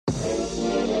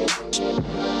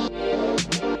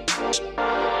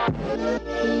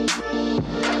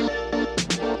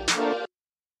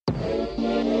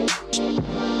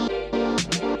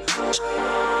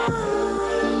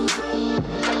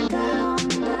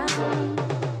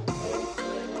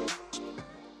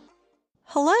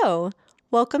Hello,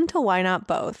 welcome to Why Not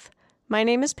Both. My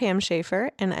name is Pam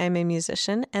Schaefer, and I'm a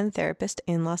musician and therapist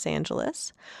in Los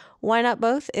Angeles. Why Not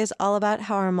Both is all about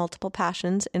how our multiple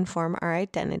passions inform our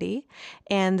identity,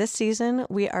 and this season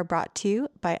we are brought to you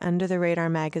by Under the Radar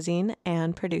magazine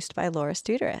and produced by Laura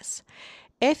Studeris.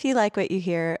 If you like what you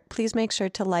hear, please make sure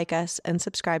to like us and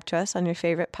subscribe to us on your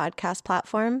favorite podcast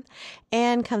platform,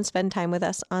 and come spend time with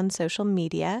us on social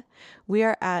media. We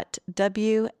are at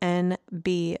WNB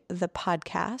the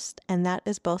podcast, and that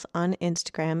is both on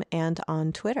Instagram and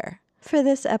on Twitter. For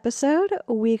this episode,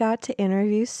 we got to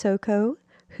interview Soko,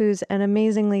 who's an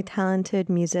amazingly talented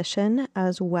musician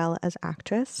as well as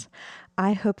actress.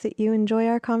 I hope that you enjoy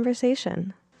our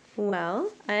conversation. Well,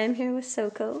 I am here with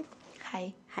Soko.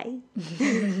 Hi. Hi.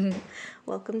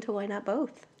 Welcome to Why Not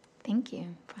Both. Thank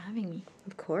you for having me.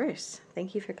 Of course.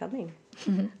 Thank you for coming.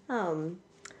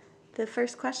 The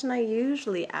first question I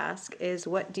usually ask is,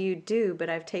 what do you do? But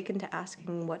I've taken to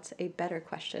asking what's a better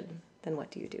question than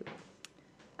what do you do?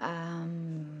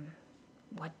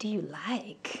 What do you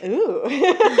like? Ooh.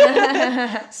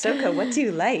 Soko, what do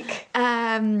you like?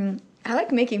 I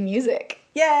like making music.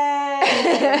 Yay!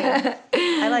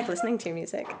 I like listening to your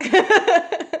music.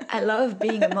 I love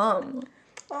being a mom.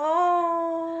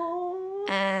 Oh.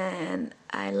 And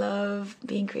I love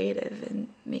being creative and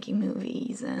making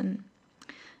movies. And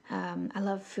I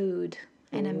love food.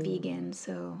 And I'm vegan,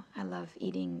 so I love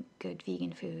eating good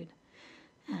vegan food.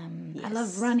 Yes. I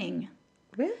love running.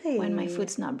 Really? When my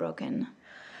foot's not broken.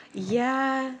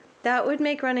 Yeah, that would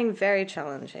make running very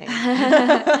challenging.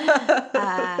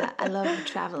 I love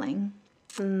traveling.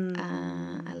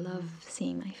 I love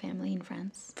seeing my family and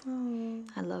friends. Oh.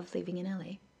 I love living in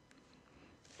LA.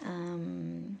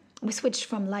 We switched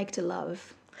from like to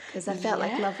love because I felt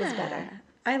like love was better.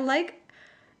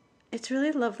 It's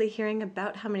really lovely hearing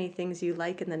about how many things you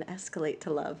like and then escalate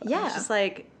to love. Yeah. It's just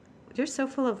like, you're so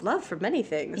full of love for many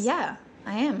things. Yeah,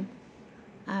 I am.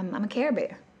 I'm a Care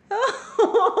Bear.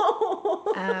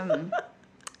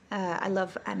 I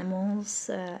love animals.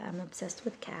 I'm obsessed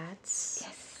with cats.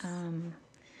 Yes.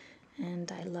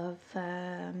 And I love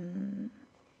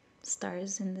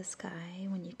stars in the sky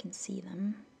when you can see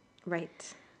them.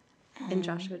 Right. In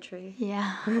Joshua Tree.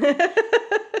 Yeah.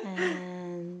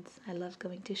 And I love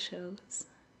going to shows.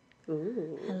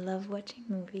 Ooh. I love watching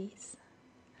movies.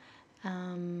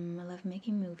 I love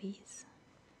making movies.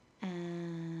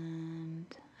 And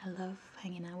I love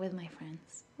hanging out with my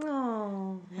friends.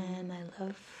 Oh. And I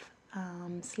love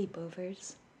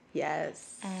sleepovers.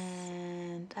 Yes.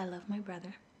 And I love my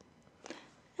brother.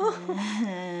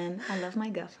 And I love my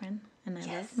girlfriend. And I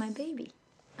love my baby.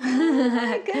 Oh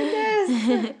my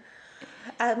goodness.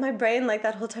 My brain, like,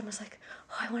 that whole time was like,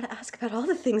 oh, I want to ask about all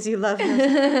the things you love. And I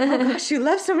was like, oh gosh, you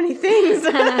love so many things.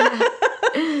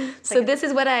 So like, this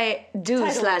is what I do /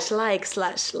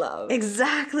 love.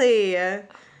 Exactly. So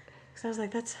I was like,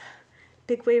 that's a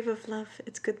big wave of love.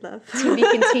 It's good love. To be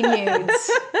continued.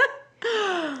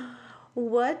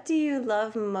 What do you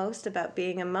love most about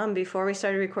being a mom? Before we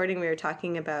started recording, we were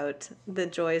talking about the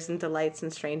joys and delights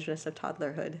and strangeness of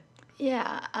toddlerhood.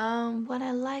 Yeah, what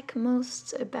I like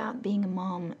most about being a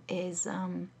mom is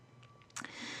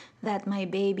that my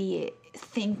baby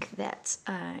think that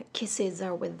kisses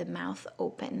are with the mouth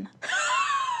open.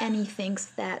 And he thinks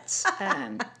that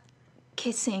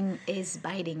kissing is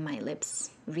biting my lips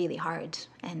really hard.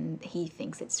 And he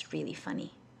thinks it's really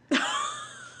funny.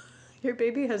 Your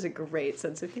baby has a great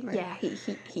sense of humor. Yeah, he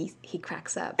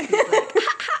cracks up. He's like,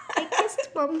 ha, ha, I kissed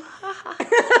mom. Ha, ha.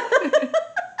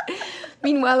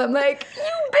 Meanwhile, I'm like,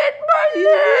 you bit my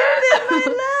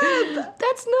lip.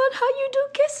 That's not how you do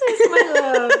kisses, my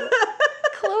love.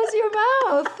 Close your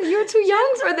mouth. You're too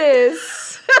young for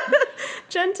this.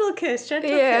 Gentle kiss.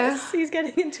 Kiss. He's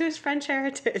getting into his French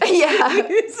heritage. Yeah,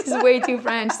 he's way too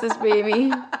French, this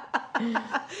baby.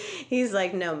 He's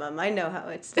like, no, Mom, I know how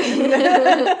it's done.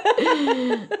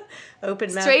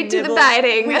 Open mouth. Straight to the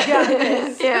biting. We got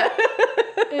this. Yeah.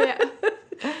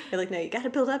 You're like, no, you got to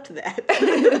build up to that.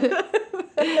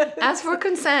 Ask for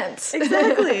consent.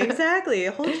 Exactly.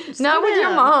 Not with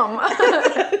your mom.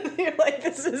 You're like,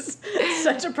 this is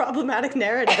such a problematic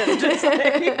narrative. Just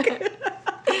like...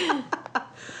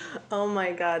 Oh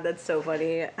my God, that's so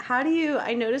funny.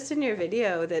 I noticed in your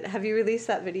video have you released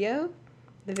that video?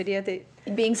 The video that...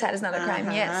 Being sad is not a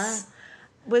crime, yes.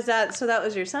 So that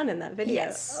was your son in that video?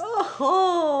 Yes.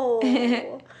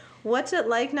 Oh. What's it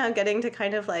like now getting to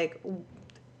kind of like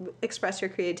express your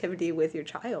creativity with your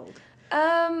child?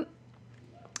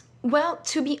 Well,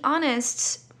 to be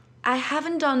honest, I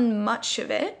haven't done much of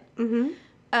it. Mm-hmm.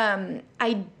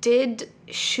 I did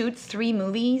shoot 3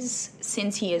 movies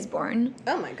since he is born.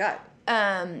 Oh my God.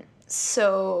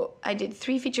 So I did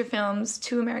 3 feature films,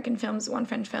 2 American films, 1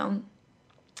 French film,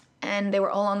 and they were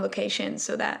all on location,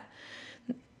 so that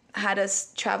had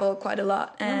us travel quite a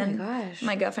lot. And gosh.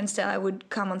 my girlfriend Stella would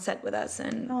come on set with us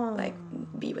and like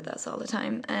be with us all the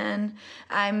time. And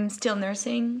I'm still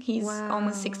nursing. He's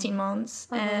almost 16 months,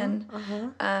 and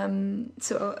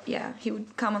so yeah, he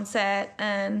would come on set,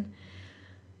 and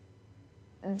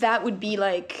that would be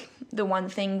like the one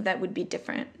thing that would be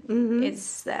different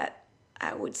is that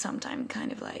I would sometimes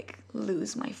kind of like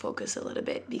lose my focus a little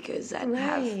bit because I'd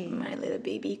have my little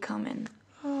baby come and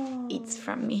eats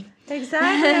from me.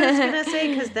 Exactly. I was going to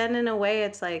say, because then in a way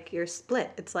it's like you're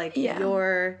split. It's like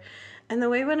you're... And the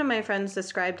way one of my friends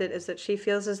described it is that she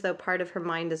feels as though part of her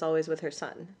mind is always with her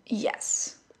son.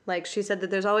 Yes. Like she said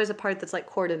that there's always a part that's like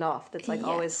cordoned off, that's like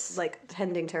always like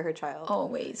tending to her child.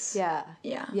 Always. Yeah.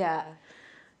 Yeah. Yeah.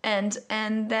 And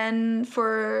then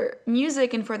for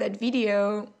music and for that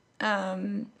video,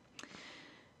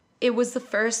 it was the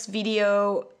first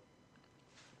video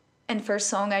and first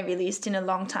song I released in a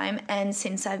long time, and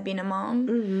since I've been a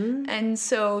mom. And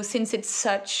so since it's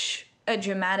such a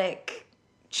dramatic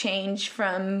change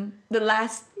from the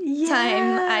last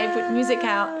time I put music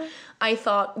out, I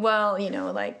thought, well, you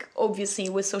know, like obviously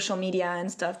with social media and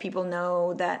stuff, people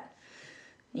know that,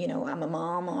 you know, I'm a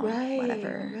mom or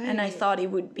whatever. And I thought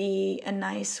it would be a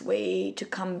nice way to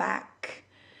come back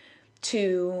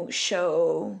to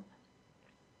show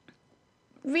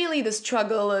really the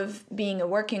struggle of being a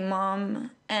working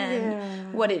mom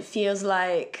and what it feels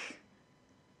like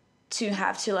to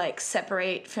have to like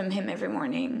separate from him every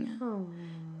morning.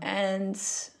 And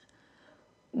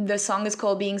the song is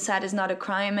called Being Sad Is Not a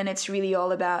Crime, and it's really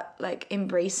all about like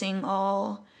embracing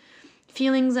all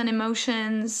feelings and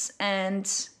emotions and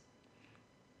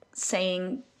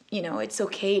saying, you know, it's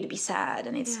okay to be sad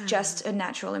and it's just a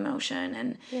natural emotion.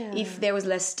 And if there was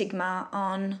less stigma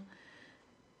on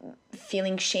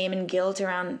feeling shame and guilt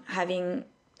around having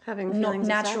not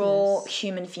natural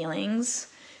human feelings,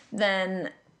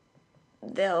 then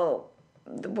the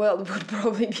world would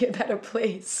probably be a better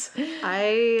place.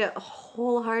 I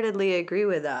wholeheartedly agree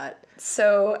with that.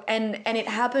 So, and it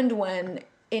happened when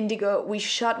we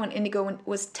shot when Indigo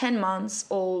was 10 months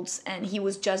old, and he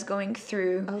was just going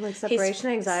through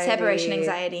separation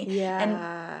anxiety. Yeah.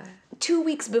 And 2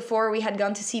 weeks before we had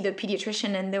gone to see the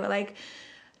pediatrician, and they were like,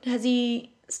 has he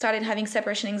started having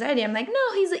separation anxiety? I'm like,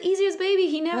 no, he's the easiest baby.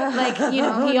 He never, like, you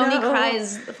know, he only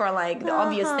cries for, like, the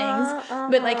obvious things.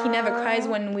 But, like, he never cries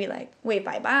when we, like, wave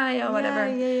bye-bye or whatever.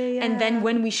 And then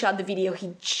when we shot the video,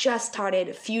 he just started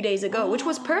a few days ago, which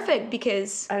was perfect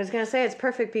because... I was going to say, it's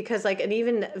perfect because, like, and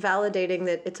even validating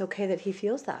that it's okay that he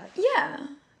feels that. Yeah.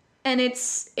 And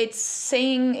it's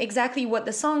saying exactly what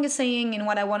the song is saying, and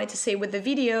what I wanted to say with the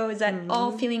video is that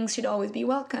all feelings should always be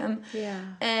welcome. Yeah.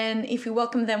 And if we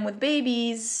welcome them with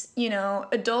babies, you know,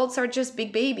 adults are just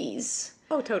big babies.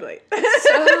 Oh, totally.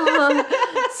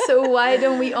 So why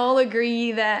don't we all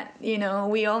agree that, you know,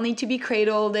 we all need to be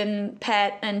cradled and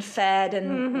pet and fed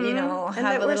and, you know, and have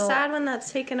that a little... we're sad when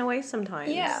that's taken away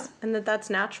sometimes. Yeah. And that's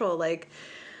natural. Like,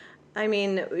 I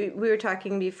mean, we were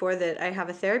talking before that I have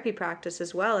a therapy practice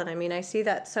as well, and I mean, I see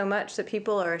that so much that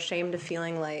people are ashamed of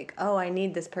feeling like, oh, I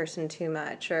need this person too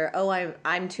much, or oh,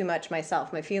 I'm too much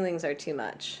myself, my feelings are too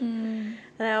much. And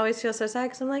I always feel so sad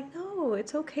because I'm like, no,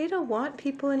 it's okay to want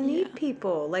people and need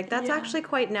people. Like, that's actually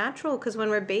quite natural, because when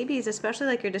we're babies, especially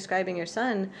like you're describing your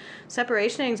son,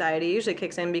 separation anxiety usually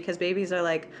kicks in because babies are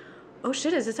like, oh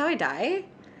shit, is this how I die?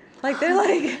 Like, they're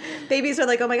like, babies are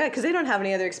like, oh my God, because they don't have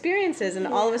any other experiences. And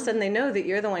all of a sudden they know that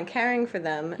you're the one caring for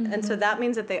them. And so that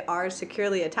means that they are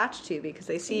securely attached to you because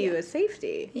they see you as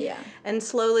safety. Yeah. And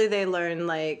slowly they learn,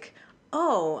 like,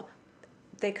 oh,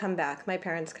 they come back. My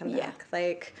parents come back.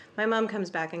 Like, my mom comes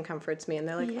back and comforts me. And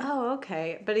they're like, oh,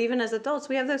 okay. But even as adults,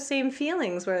 we have those same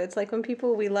feelings where it's like when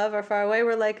people we love are far away,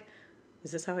 we're like,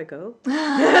 is this how I go?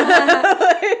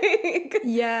 Like,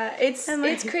 yeah, it's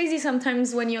crazy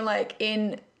sometimes when you're like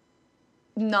in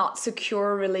not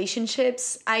secure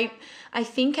relationships. I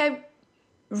think I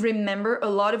remember a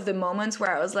lot of the moments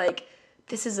where I was like,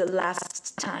 this is the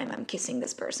last time I'm kissing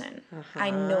this person.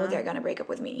 I know they're gonna break up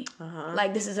with me.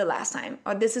 Like, this is the last time.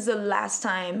 Or this is the last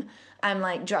time I'm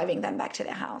like driving them back to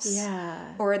their house.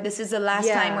 Yeah. Or this is the last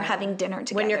time we're having dinner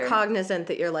together. When you're cognizant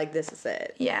that you're like, this is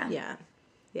it. Yeah. Yeah.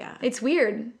 Yeah. It's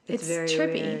weird. It's very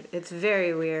trippy. Weird. It's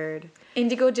very weird.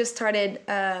 Indigo just started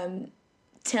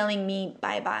telling me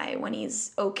bye-bye when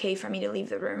he's okay for me to leave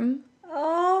the room.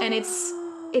 Oh. And it's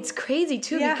it's crazy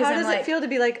too. Yeah, because how I'm does it feel to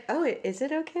be like, oh, is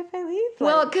it okay if I leave?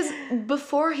 Well, because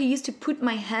before he used to put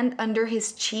my hand under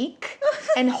his cheek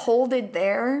and hold it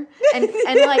there and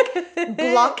like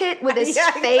block it with his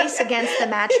face against the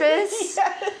mattress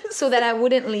so that I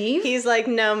wouldn't leave. He's like,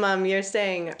 no, Mom, you're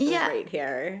staying right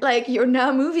here. Like, you're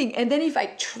not moving. And then if I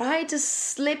tried to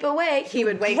slip away, he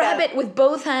would grab it with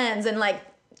both hands and like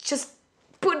just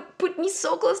put me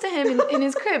so close to him in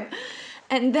his crib.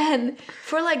 And then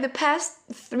for like the past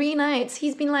 3 nights,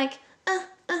 he's been like,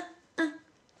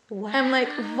 Wow. I'm like,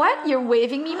 what? You're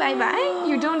waving me bye-bye?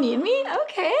 You don't need me?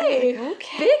 Okay.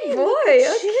 Big boy.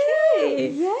 Okay.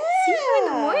 Yeah. See you in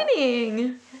the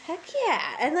morning. Heck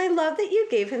yeah. And I love that you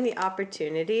gave him the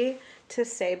opportunity to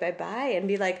say bye-bye and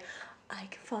be like, I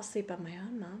can fall asleep on my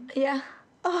own, Mom. Yeah.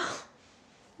 Oh,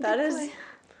 that is... Boy.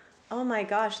 Oh my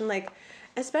gosh. And like,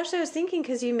 especially I was thinking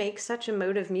because you make such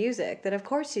emotive music that of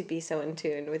course you'd be so in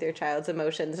tune with your child's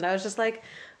emotions. And I was just like,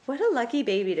 what a lucky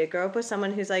baby to grow up with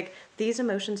someone who's like, these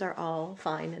emotions are all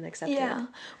fine and accepted. Yeah.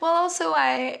 Well, also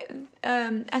I,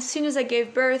 as soon as I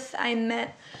gave birth, I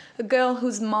met a girl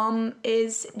whose mom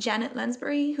is Janet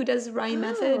Lansbury, who does Rhyme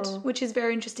Method, which is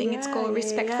very interesting. It's called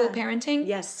Respectful Parenting.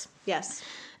 Yes. Yes.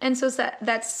 And so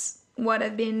that's what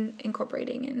I've been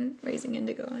incorporating in raising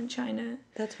Indigo and China.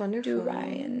 That's wonderful. Do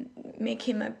Rai and make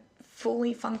him a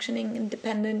fully functioning,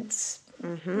 independent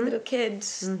little kid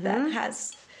that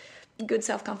has good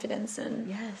self-confidence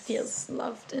and feels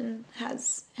loved and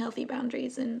has healthy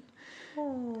boundaries and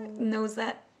knows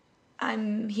that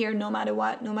I'm here no matter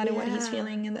what he's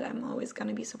feeling, and that I'm always going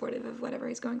to be supportive of whatever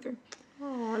he's going through.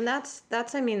 Oh, and that's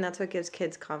what gives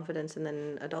kids confidence and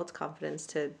then adults confidence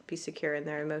to be secure in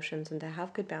their emotions and to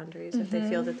have good boundaries if they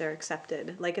feel that they're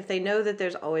accepted. Like if they know that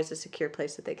there's always a secure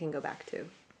place that they can go back to.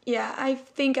 Yeah, I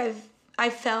think I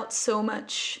felt so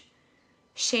much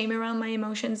shame around my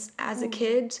emotions as a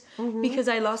kid because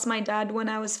I lost my dad when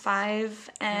I was 5,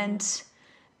 and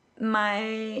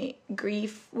my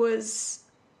grief was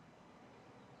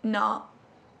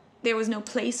there was no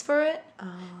place for it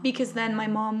because then my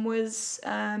mom was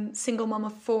single mom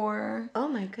of 4. Oh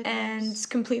my goodness. And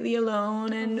completely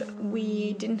alone, and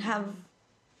we didn't have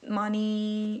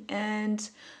money, and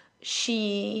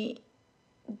she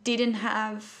didn't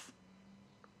have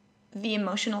the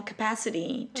emotional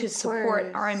capacity to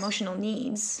support our emotional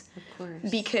needs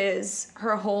because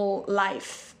her whole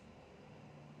life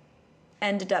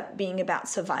ended up being about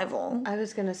survival. I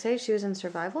was gonna say she was in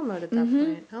survival mode at that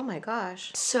point. Oh my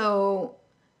gosh. So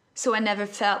I never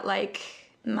felt like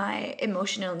my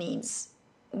emotional needs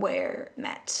were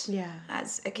met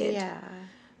as a kid. Yeah.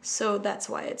 So that's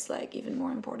why it's like even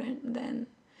more important than,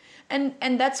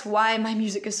 and that's why my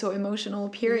music is so emotional,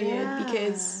 period,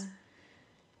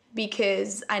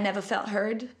 because I never felt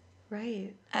heard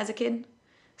as a kid.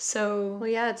 So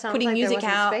it sounds putting like music there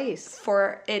wasn't out space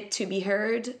for it to be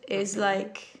heard is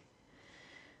like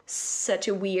such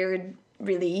a weird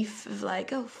relief of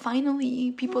like, oh,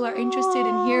 finally people are interested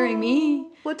in hearing me.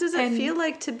 What does it feel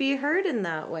like to be heard in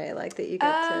that way? Like that you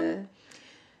get to...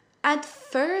 At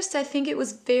first, I think it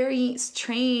was very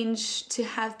strange to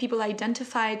have people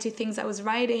identify to things I was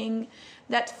writing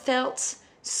that felt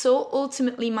so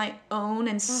ultimately my own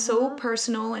and so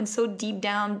personal and so deep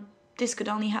down, this could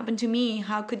only happen to me.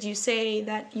 How could you say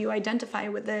that you identify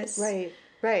with this?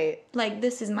 Right. Like,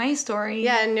 this is my story.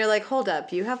 Yeah, and you're like, hold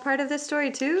up, you have part of this story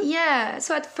too? Yeah,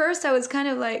 so at first I was kind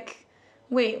of like,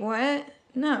 wait, what?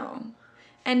 No.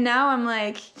 And now I'm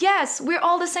like, yes, we're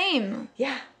all the same.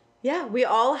 Yeah, we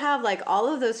all have like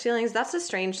all of those feelings. That's the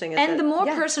strange thing. And the more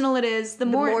personal it is, the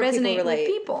more it resonates with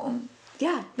people.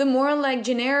 Yeah. The more like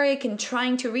generic and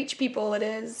trying to reach people it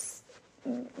is,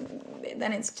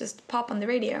 then it's just pop on the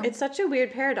radio. It's such a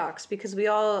weird paradox because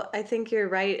I think you're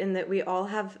right in that we all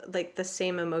have like the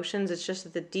same emotions. It's just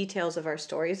that the details of our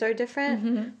stories are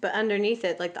different. But underneath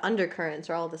it, like the undercurrents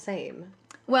are all the same.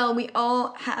 Well, we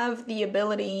all have the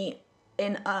ability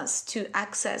in us to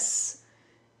access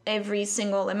every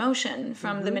single emotion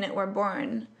from the minute we're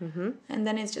born. And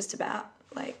then it's just about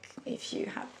like if you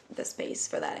have the space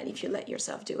for that and if you let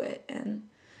yourself do it, and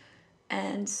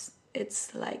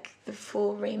it's like the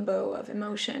full rainbow of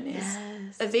emotion is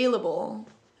available,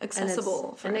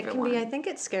 accessible for everyone. Can be, I think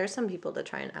it scares some people to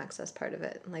try and access part of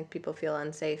it. Like people feel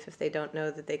unsafe if they don't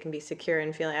know that they can be secure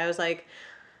in feeling.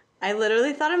 I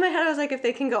literally thought in my head, I was like, if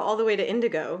they can go all the way to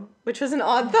indigo, which was an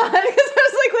odd thought because I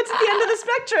was like, what's at the end of the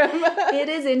spectrum? It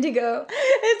is indigo.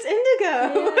 It's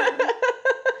indigo. Yeah.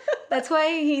 That's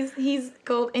why he's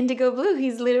called Indigo Blue.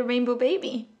 He's little rainbow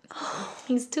baby.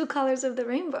 He's 2 colors of the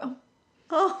rainbow.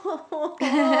 Oh,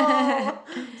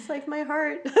 it's like my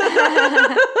heart.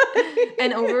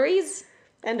 And ovaries.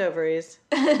 And ovaries.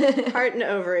 Heart and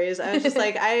ovaries. I was just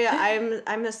like,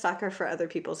 I'm a sucker for other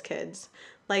people's kids.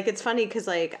 Like, it's funny because,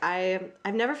 like, I've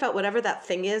never felt whatever that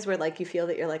thing is where, like, you feel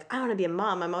that you're like, I want to be a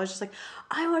mom. I'm always just like,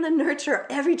 I want to nurture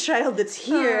every child that's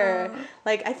here. Aww.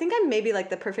 Like, I think I'm maybe, like,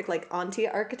 the perfect, like, auntie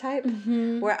archetype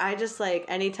where I just, like,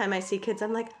 anytime I see kids,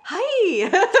 I'm like,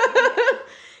 hi!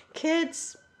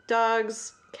 Kids,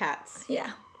 dogs, cats.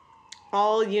 Yeah.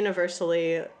 All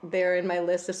universally, they're in my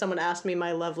list. If someone asked me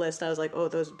my love list, I was like, oh,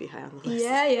 those would be high on the list.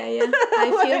 Yeah. I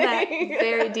feel that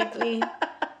very deeply.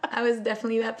 I was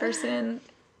definitely that person.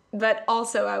 But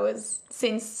also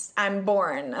since I'm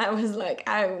born, I was like,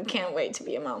 I can't wait to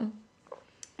be a mom.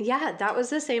 Yeah, that was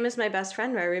the same as my best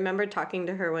friend. I remember talking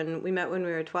to her when we met when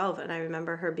we were 12, and I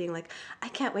remember her being like, I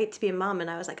can't wait to be a mom. And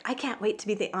I was like, I can't wait to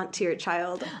be the aunt to your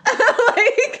child.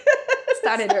 Like...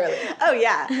 Started early. Oh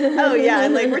yeah.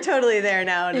 And like we're totally there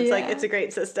now, and it's like it's a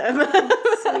great system.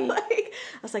 Sweet. Like,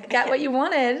 I was like, got what you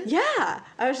wanted. Yeah.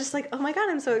 I was just like, oh my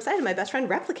god, I'm so excited. My best friend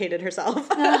replicated herself.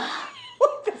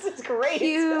 This is great.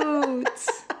 Cute.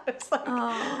 It's like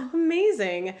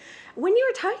amazing. When you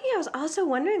were talking, I was also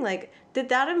wondering, like, did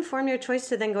that inform your choice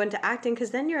to then go into acting?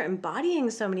 Because then you're embodying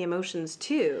so many emotions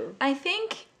too. I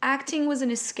think acting was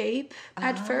an escape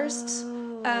at first.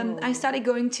 I started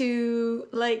going to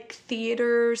like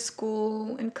theater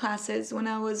school and classes when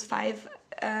I was 5,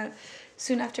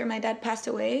 soon after my dad passed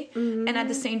away. And at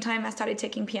the same time, I started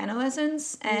taking piano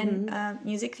lessons and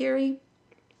music theory,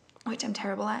 which I'm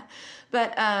terrible at.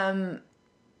 But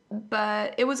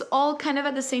it was all kind of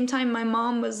at the same time. My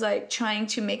mom was like trying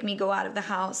to make me go out of the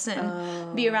house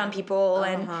and be around people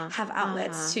and have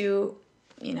outlets to,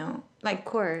 you know, like, of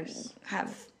course,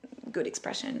 have good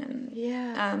expression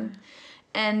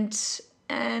and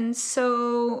and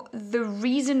so the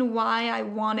reason why I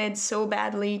wanted so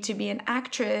badly to be an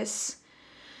actress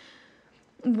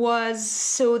was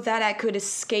so that I could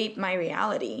escape my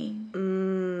reality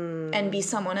and be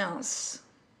someone else.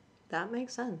 That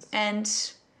makes sense. And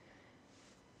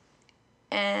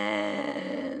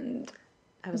I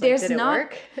was there's like, did it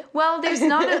work? Well, there's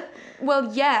not a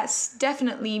well, yes,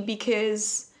 definitely,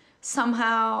 because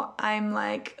somehow I'm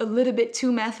like a little bit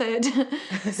too method.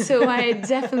 So I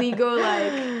definitely go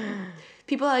like,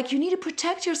 people are like, you need to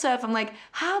protect yourself. I'm like,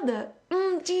 how the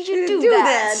did you do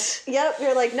that? Yep,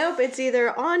 you're like, nope, it's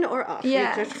either on or off.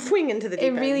 Yeah. You just swing into the deep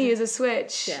end. It really is a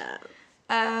switch. Yeah.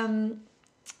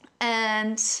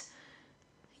 And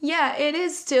yeah, it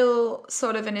is still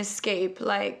sort of an escape.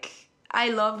 Like, I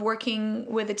love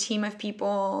working with a team of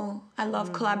people. I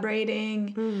love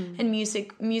collaborating, and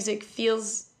music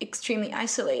feels extremely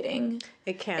isolating.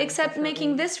 It can. Except definitely.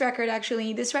 making this record,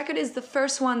 actually. This record is the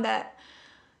first one that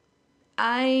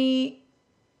I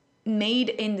made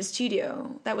in the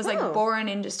studio. That was like born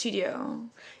in the studio.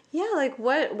 Yeah, like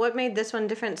what made this one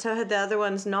different? So had the other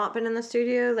ones not been in the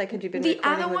studio? Like, had you been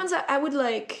recording other ones I would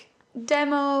like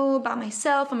demo by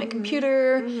myself on my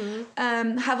computer,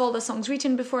 have all the songs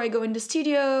written before I go in the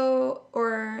studio,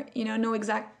 or know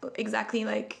exactly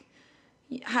like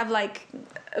have like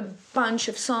a bunch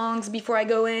of songs before I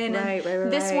go in. Right.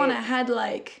 This one I had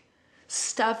like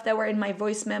stuff that were in my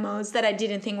voice memos that I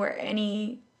didn't think were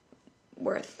any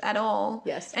worth at all.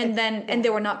 Yes. And they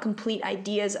were not complete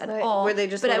ideas at all. Were they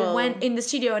just I went in the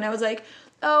studio and I was like,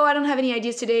 oh, I don't have any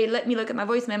ideas today. Let me look at my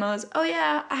voice memos. Oh,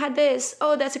 yeah, I had this.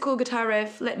 Oh, that's a cool guitar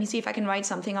riff. Let me see if I can write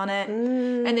something on it.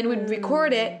 And then we'd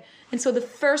record it. And so the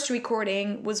first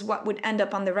recording was what would end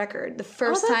up on the record. The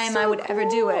first time I would ever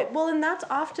do it. Well, and that's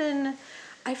often...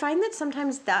 I find that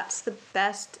sometimes that's the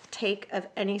best take of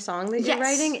any song that you're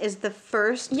writing is the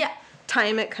first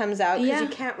time it comes out, because you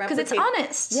can't replicate. Because it's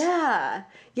honest. Yeah.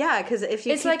 Yeah, because if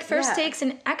you It's like first takes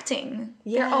in acting.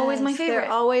 They're always my favorite.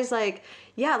 They're always like...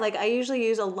 Yeah, like I usually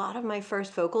use a lot of my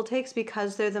first vocal takes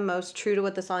because they're the most true to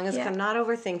what the song is. I'm not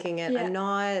overthinking it. I'm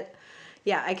not...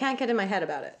 Yeah, I can't get in my head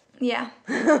about it. Yeah.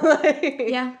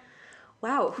 Yeah.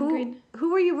 Wow.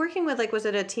 Who were you working with? Like, was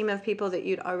it a team of people that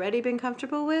you'd already been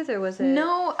comfortable with, or was it...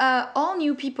 No, all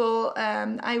new people.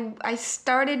 I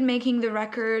started making the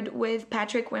record with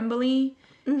Patrick Wimberly,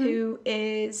 who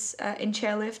is in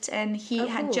Chairlift, and he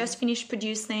had just finished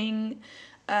producing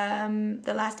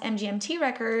the last MGMT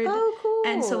record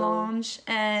and Solange,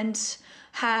 and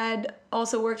had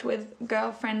also worked with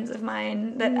girlfriends of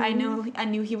mine that I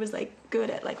knew he was like good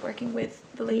at like working with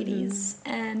the ladies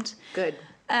and good.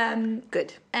 And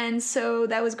so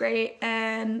that was great,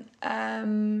 and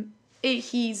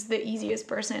he's the easiest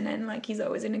person, and like he's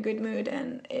always in a good mood,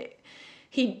 and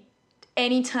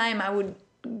anytime I would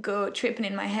go tripping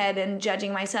in my head and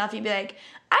judging myself, he'd be like,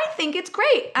 I think it's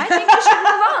great, I think we should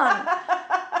move on.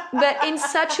 but in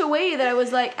such a way that I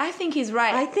was like, I think he's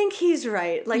right. I think he's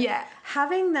right. Like, Yeah.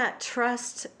 having that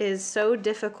trust is so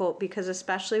difficult because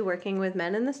especially working with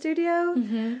men in the studio,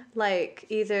 like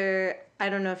either, I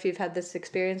don't know if you've had this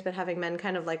experience, but having men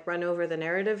kind of like run over the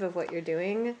narrative of what you're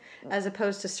doing as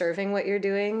opposed to serving what you're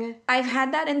doing. I've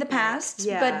had that in the past,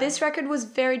 Yeah. but this record was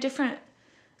very different.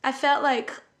 I felt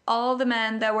like all the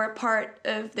men that were part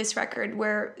of this record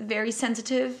were very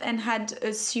sensitive and had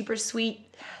a super sweet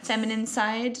feminine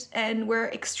side and were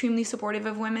extremely supportive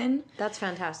of women. That's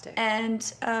fantastic. And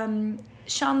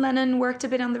Sean Lennon worked a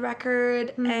bit on the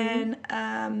record,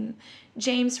 and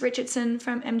James Richardson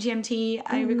from MGMT,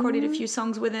 I recorded a few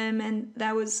songs with him, and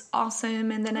that was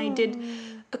awesome. And then I did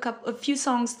three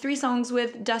songs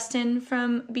with Dustin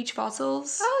from Beach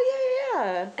Fossils. Oh,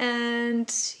 yeah.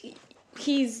 And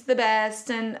he's the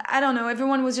best, and I don't know,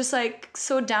 everyone was just like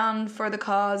so down for the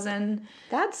cause. And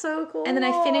That's so cool. and then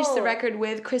I finished the record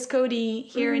with Chris Cody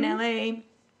here in LA.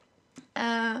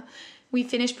 We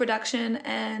finished production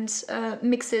and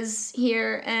mixes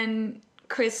here, and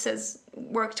Chris has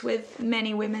worked with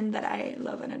many women that I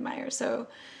love and admire, so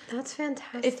That's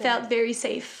fantastic. it felt very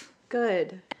safe.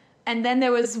 good. And then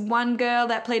there was one girl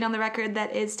that played on the record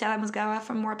that is Stella Musgawa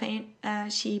from Warpaint.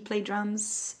 She played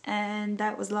drums, and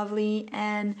that was lovely.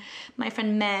 And my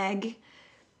friend Meg,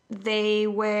 they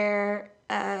were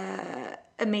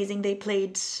amazing. They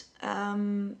played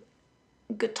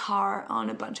guitar on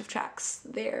a bunch of tracks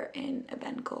there in a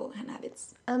band called Hen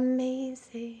Habits.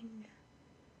 Amazing.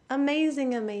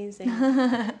 Amazing.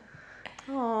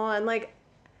 Oh, and like,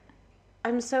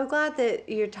 I'm so glad that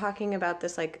you're talking about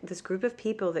this, like, this group of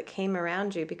people that came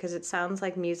around you, because it sounds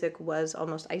like music was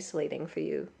almost isolating for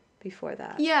you before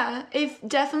that. Yeah, it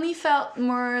definitely felt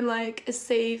more like a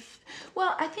safe...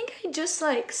 Well, I think I just,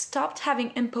 like, stopped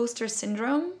having imposter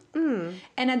syndrome. And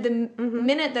at the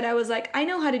minute that I was like, I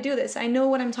know how to do this. I know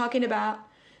what I'm talking about.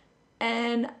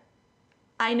 And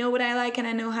I know what I like, and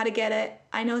I know how to get it.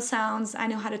 I know sounds. I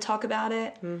know how to talk about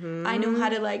it. I know how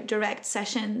to, like, direct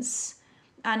sessions.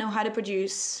 I know how to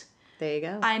produce. There you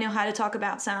go. I know how to talk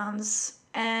about sounds.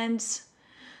 And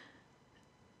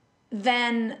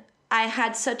then I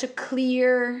had such a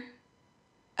clear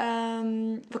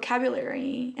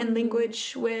vocabulary and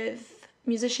language with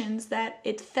musicians that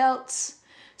it felt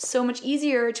so much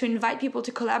easier to invite people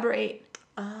to collaborate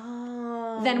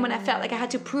than when I felt like I had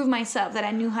to prove myself that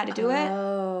I knew how to do it.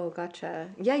 Oh, gotcha.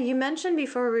 Yeah, you mentioned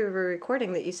before we were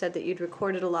recording that you said that you'd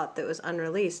recorded a lot that was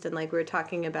unreleased, and like we were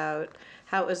talking about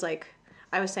how it was like,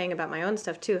 I was saying about my own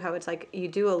stuff too, how it's like you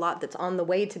do a lot that's on the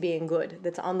way to being good,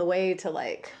 that's on the way to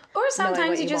like... Or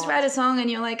sometimes you just write a song and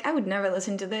you're like, I would never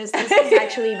listen to this. This is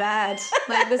actually bad.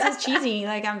 Like, this is cheesy.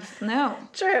 Like, no.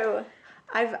 True.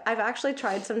 I've actually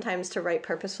tried sometimes to write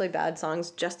purposefully bad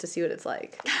songs just to see what it's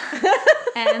like.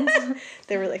 And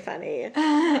they're really funny.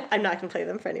 I'm not going to play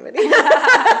them for anybody.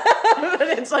 But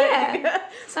it's like... yeah,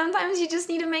 sometimes you just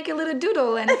need to make a little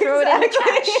doodle and throw it in the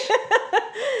trash.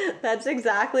 That's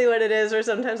exactly what it is. Or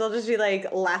sometimes I'll just be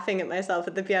like laughing at myself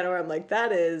at the piano where I'm like,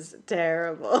 that is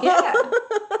terrible. Yeah.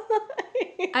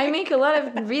 I make a lot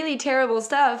of really terrible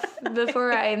stuff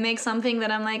before I make something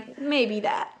that I'm like, maybe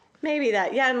that. Maybe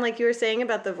that. Yeah, and like you were saying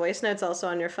about the voice notes also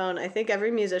on your phone, I think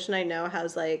every musician I know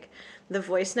has like the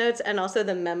voice notes and also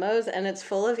the memos, and it's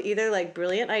full of either like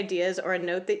brilliant ideas or a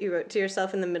note that you wrote to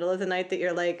yourself in the middle of the night that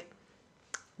you're like,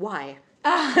 why?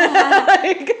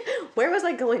 Like, where was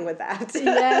I going with that?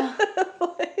 Yeah.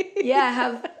 Yeah, I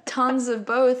have tons of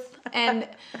both.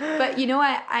 But you know,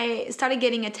 I started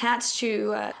getting attached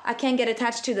to, I can't get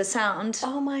attached to the sound.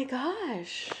 Oh my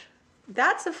gosh.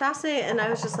 That's a fascinating, and I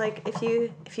was just like, if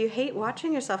you hate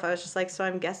watching yourself, I was just like, so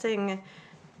I'm guessing,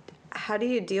 how do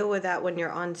you deal with that when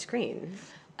you're on screen?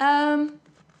 I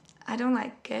don't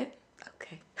like it.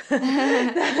 Okay.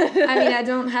 I mean, I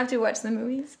don't have to watch the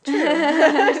movies. True.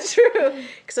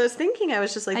 Because I was thinking, I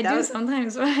was just like, I do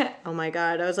sometimes. Oh my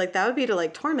God. I was like, that would be to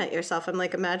like torment yourself. I'm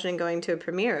like imagining going to a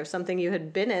premiere of something you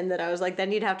had been in that I was like,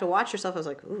 then you'd have to watch yourself. I was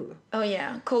like, ooh. Oh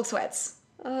yeah, cold sweats.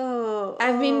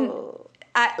 I've been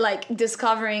like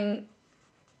discovering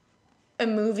a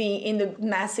movie in the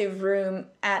massive room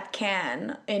at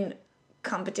Cannes in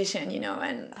competition, you know,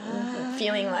 and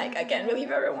feeling like I can't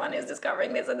believe everyone is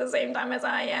discovering this at the same time as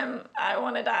I am. I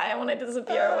want to die. I want to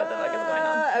disappear. What the fuck is going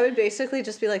on? I would basically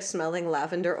just be like smelling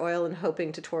lavender oil and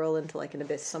hoping to twirl into like an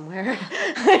abyss somewhere.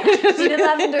 In a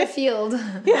lavender field.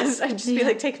 Yes, I'd just be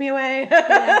like, take me away.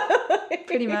 Yeah,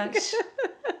 pretty much.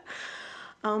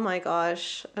 Oh my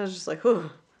gosh. I was just like, whew.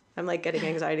 I'm like getting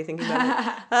anxiety thinking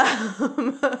about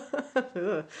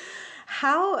it.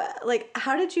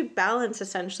 How did you balance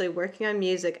essentially working on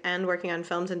music and working on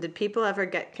films? And did people ever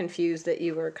get confused that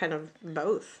you were kind of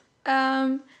both?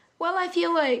 Well, I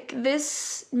feel like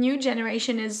this new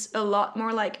generation is a lot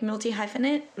more like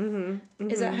multi-hyphenate.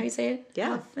 Is that how you say it?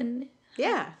 Yeah.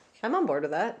 Yeah, I'm on board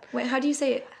with that. Wait, how do you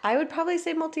say it? I would probably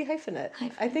say multi-hyphenate.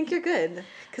 I think you're good.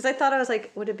 Because I thought I was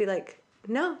like, would it be like,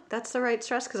 no, that's the right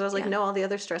stress? Because I was like, no, all the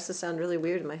other stresses sound really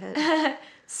weird in my head.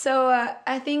 So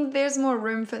I think there's more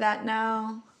room for that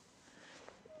now.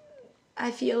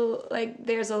 I feel like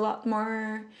there's a lot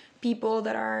more people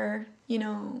that are,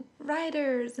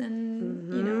 writers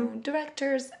and,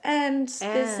 directors and this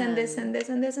and this and this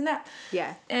and this and that.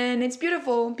 Yeah. And it's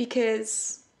beautiful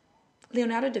because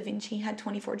Leonardo da Vinci had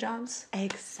 24 jobs.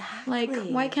 Exactly. Like,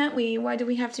 why can't we? Why do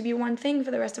we have to be one thing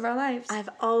for the rest of our lives? I've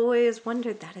always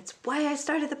wondered that. It's why I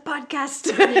started the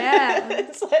podcast. Yeah.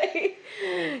 It's like...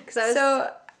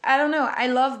 So, I don't know. I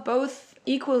love both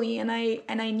equally, and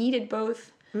I needed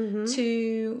both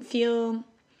to feel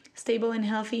stable and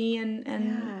healthy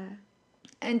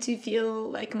and to feel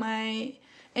like my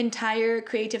entire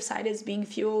creative side is being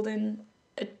fueled and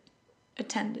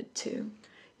attended to.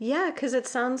 Yeah, because it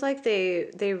sounds like they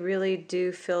really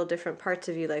do fill different parts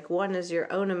of you. Like one is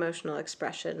your own emotional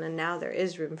expression, and now there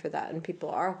is room for that, and people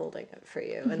are holding it for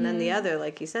you. And then the other,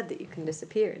 like you said, that you can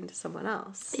disappear into someone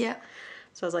else. Yeah.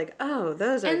 So I was like, oh,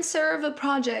 those are... And serve a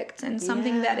project and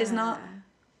something that is not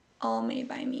all made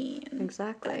by me. And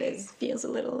exactly. That feels a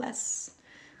little less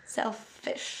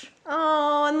selfish.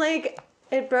 Oh, and like,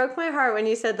 it broke my heart when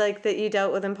you said like that you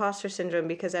dealt with imposter syndrome,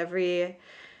 because every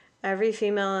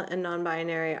female and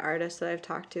non-binary artist that I've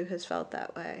talked to has felt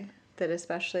that way. That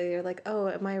especially you're like, oh,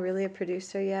 am I really a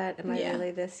producer yet? Am I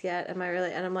really this yet? Am I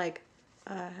really... And I'm like,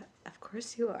 of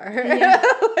course you are. Yeah.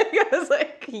 Like, I was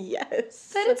like,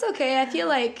 yes. But it's okay. I feel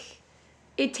like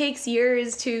it takes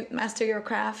years to master your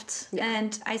craft. Yeah.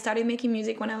 And I started making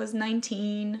music when I was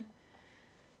 19.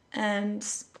 And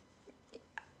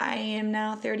I am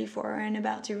now 34 and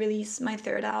about to release my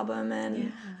third album.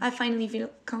 And I finally feel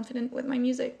confident with my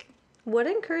music. What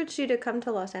encouraged you to come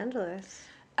to Los Angeles?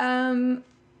 I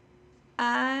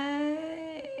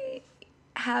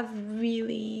have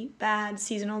really bad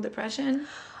seasonal depression.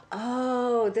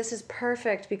 Oh, this is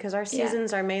perfect because our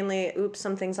seasons are mainly, oops,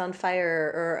 something's on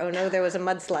fire, or oh no, there was a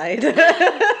mudslide.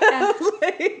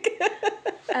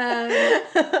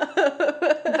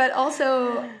 But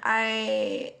also,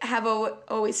 I have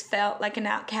always felt like an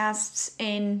outcast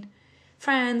in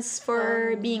France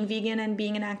for being vegan and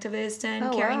being an activist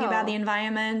and caring about the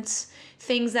environment.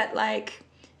 Things that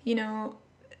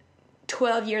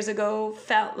 12 years ago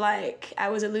felt like I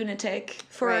was a lunatic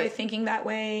for thinking that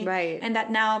way. Right. And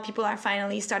that now people are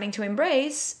finally starting to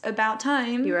embrace. About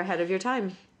time. You're ahead of your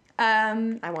time.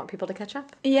 I want people to catch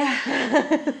up. Yeah.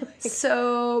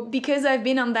 So because I've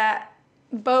been on that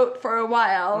boat for a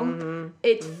while,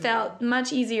 it felt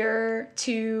much easier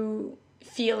to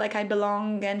feel like I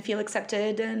belong and feel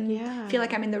accepted and feel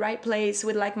like I'm in the right place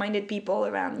with like-minded people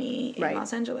around me in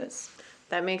Los Angeles.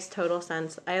 That makes total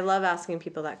sense. I love asking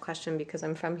people that question because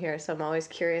I'm from here, so I'm always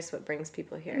curious what brings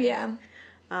people here. Yeah.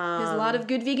 There's a lot of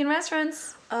good vegan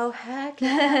restaurants. Oh, heck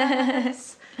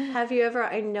yes. Have you ever,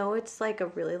 I know it's like a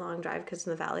really long drive because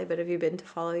in the valley, but have you been to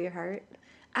Follow Your Heart?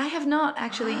 I have not,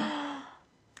 actually.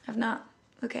 I've not.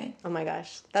 Okay. Oh my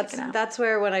gosh. That's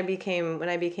where when I became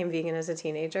vegan as a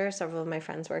teenager, several of my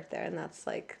friends worked there, and that's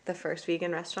like the first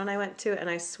vegan restaurant I went to, and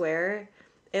I swear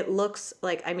it looks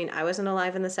like, I mean, I wasn't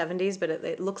alive in the 70s, but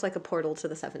it looks like a portal to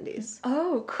the 70s.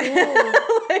 Oh,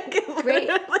 cool. Great.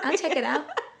 I'll check it out.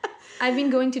 I've been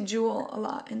going to Jewel a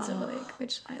lot in Silver Lake,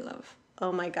 which I love.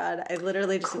 Oh my God. I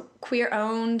literally just...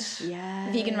 Queer-owned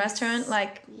vegan restaurant,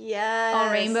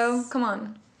 all rainbow. Come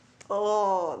on.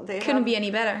 Oh, couldn't be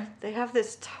any better. They have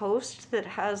this toast that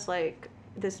has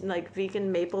this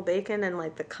vegan maple bacon and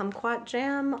the kumquat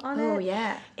jam on it. Oh,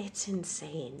 yeah. It's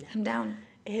insane. I'm down.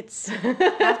 I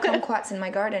have kumquats in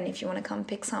my garden if you want to come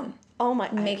pick some. Oh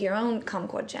my! Make your own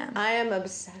kumquat jam. I am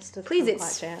obsessed with kumquat jam. Please,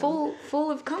 it's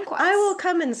full of kumquats. I will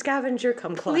come and scavenge your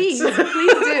kumquats. Please do.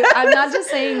 I'm not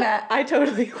just saying that. I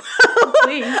totally will.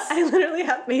 Please. I literally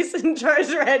have mason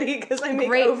jars ready because I make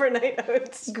overnight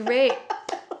oats. Great.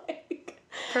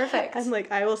 Perfect. I'm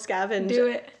I will scavenge. Do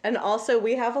it. And also,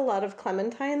 we have a lot of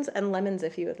clementines and lemons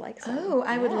if you would like some. Oh,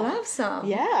 I would love some.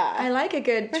 Yeah. I like a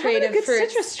good trade of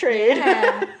fruits. Citrus trade.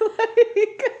 Yeah.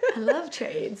 I love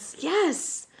trades.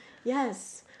 Yes.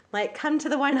 Yes. Come to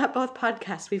the Why Not Both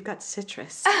podcast. We've got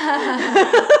citrus. Love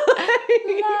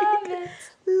it.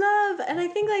 Love. And I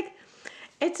think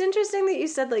it's interesting that you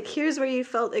said here's where you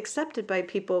felt accepted by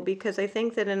people, because I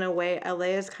think that in a way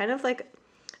LA is kind of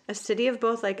a city of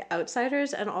both like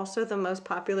outsiders and also the most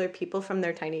popular people from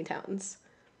their tiny towns.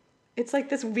 It's like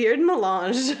this weird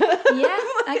melange. Yeah,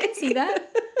 I can see that.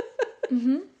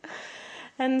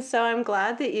 And so I'm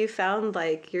glad that you found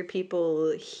like your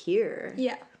people here.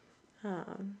 Yeah.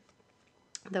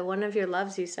 The one of your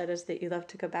loves you said is that you love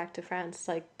to go back to France.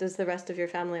 Like, does the rest of your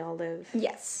family all live?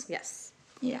 Yes. Yes.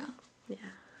 Yeah. Yeah.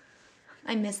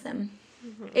 I miss them.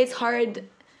 It's hard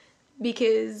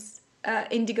because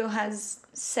Indigo has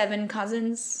 7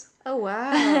 cousins. Oh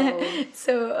wow.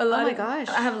 So a lot my of gosh.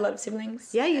 I have a lot of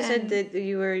siblings. Yeah, you said that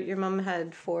your mom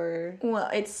had 4. Well,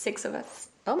 it's 6 of us.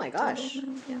 Oh my gosh.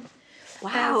 Yeah.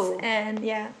 Wow. And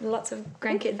yeah, lots of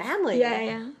grandkids. family.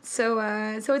 Yeah. So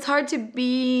it's hard to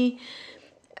be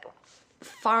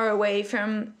far away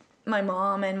from my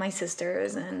mom and my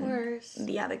sisters and course.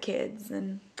 the other kids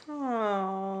and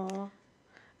Oh.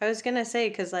 I was gonna say,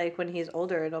 because like when he's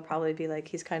older, it'll probably be like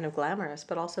he's kind of glamorous,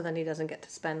 but also then he doesn't get to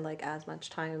spend like as much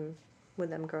time with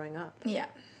them growing up. yeah.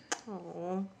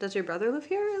 Oh, does your brother live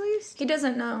here at least? He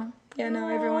doesn't know. Yeah, no,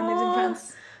 everyone lives in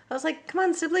France. I was like, come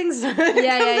on, siblings. Yeah, Come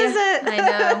visit. I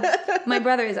know. My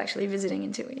brother is actually visiting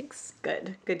in 2 weeks.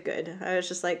 Good. I was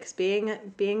just like, being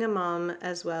a mom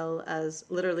as well as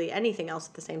literally anything else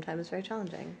at the same time is very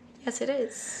challenging. Yes, it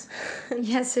is.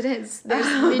 Yes, it is. There's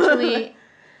literally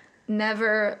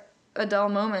never a dull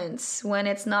moment. When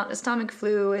it's not a stomach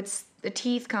flu, it's the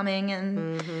teeth coming,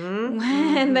 and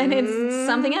and then it's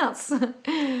something else.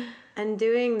 And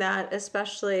doing that,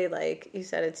 especially like you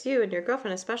said, it's you and your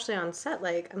girlfriend, especially on set.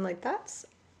 Like I'm like,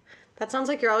 that sounds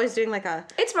like you're always doing like a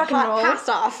It's rock and hot roll. pass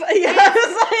off. Yeah,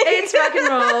 It's rock and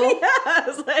roll. Yeah, I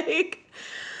was like,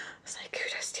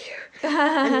 kudos to you.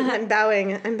 I'm bowing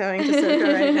to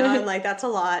Soka right now. I'm like, that's a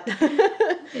lot.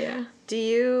 Yeah.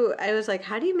 I was like,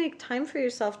 how do you make time for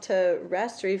yourself to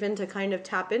rest or even to kind of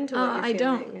tap into what you're I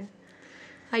don't. feeling?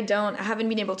 I haven't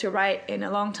been able to write in a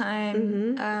long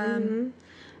time.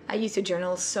 I used to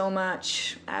journal so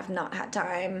much. I've not had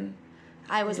time.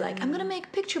 I was like, I'm gonna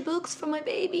make picture books for my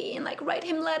baby and like write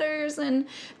him letters and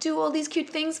do all these cute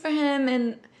things for him,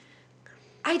 and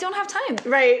I don't have time.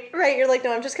 Right. You're like,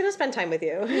 no, I'm just gonna spend time with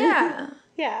you. Yeah.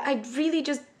 Yeah. I really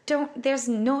just don't. There's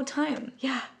no time.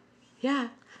 Yeah.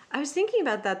 I was thinking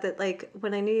about that like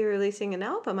when I knew you were releasing an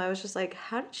album, I was just like,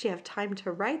 how did she have time to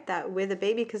write that with a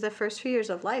baby? Because the first few years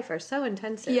of life are so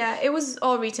intensive. Yeah, it was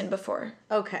all written before.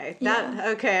 Okay. Yeah.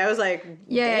 Okay. I was like,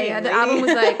 Yeah. dang, The lady. album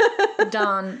was like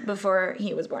done before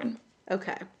he was born.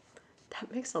 Okay.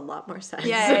 That makes a lot more sense.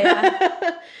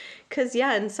 Yeah. Because,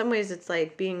 yeah, in some ways it's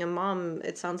like being a mom,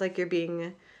 it sounds like you're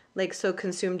being like so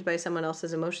consumed by someone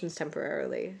else's emotions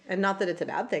temporarily. And not that it's a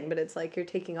bad thing, but it's like you're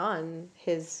taking on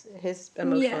his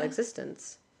emotional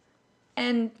existence.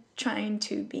 And trying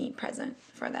to be present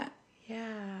for that.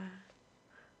 Yeah.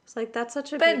 It's like, that's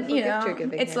such a But, beautiful you gift know, you're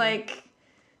giving it's him. like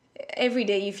every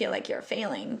day you feel like you're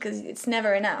failing because it's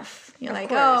never enough. You're Of like,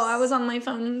 course. oh, I was on my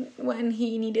phone when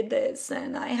he needed this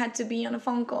and I had to be on a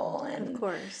phone call. And Of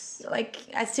course. like,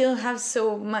 I still have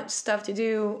so much stuff to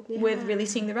do with Yeah.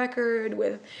 releasing the record,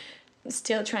 with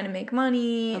still trying to make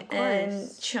money Of and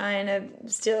course. trying to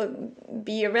still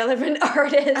be a relevant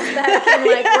artist that can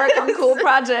like work on cool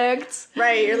projects.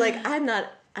 Right. You're like, I'm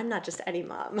not just any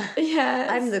mom. Yeah.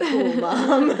 I'm the cool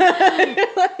mom.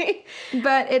 Like,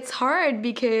 But it's hard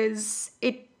because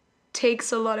it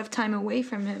takes a lot of time away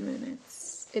from him, and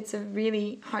it's a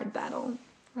really hard battle.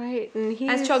 right. And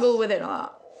I struggle with it a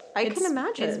lot. I can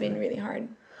imagine. It's been really hard.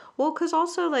 Well, because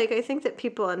also, like, I think that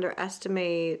people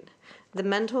underestimate the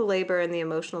mental labor and the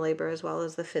emotional labor as well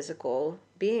as the physical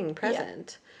being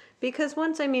present. Because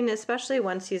especially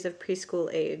once he's of preschool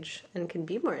age and can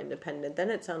be more independent, then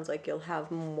it sounds like you'll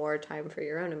have more time for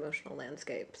your own emotional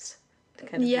landscapes to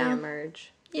kind of reemerge.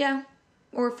 Yeah.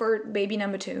 Or for baby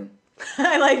number 2.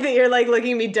 I like that you're, like,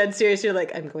 looking at me dead serious. You're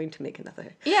like, I'm going to make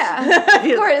another. Yeah,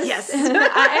 of course. Yes. I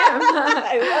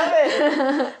I love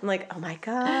it. I'm like, oh my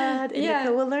God. Yeah.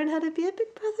 Anika will learn how to be a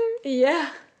big brother. am. Yeah.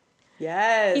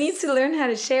 Yes. He needs to learn how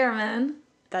to share, man.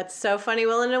 That's so funny.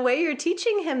 Well, in a way, you're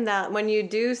teaching him that when you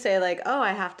do say like, "Oh,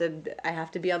 I have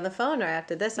to be on the phone," or "I have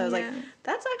to this." I was like,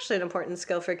 that's actually an important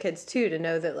skill for kids too, to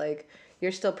know that like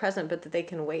you're still present, but that they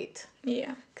can wait.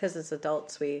 Yeah. Because as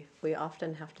adults, we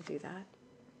often have to do that.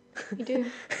 You do.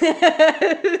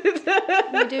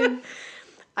 You do.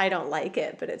 I don't like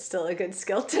it, but it's still a good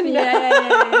skill to know.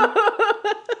 Yeah.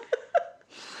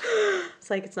 It's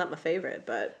like it's not my favorite,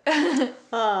 but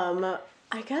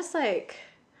I guess like,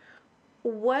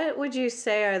 what would you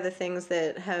say are the things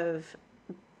that have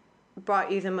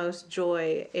brought you the most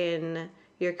joy in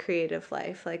your creative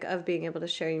life, like of being able to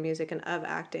share your music and of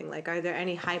acting? Like, are there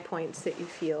any high points that you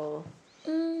feel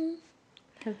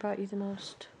has brought you the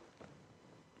most?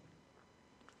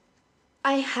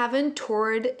 I haven't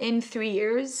toured in 3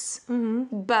 years,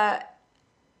 but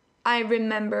I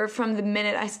remember from the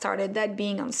minute I started that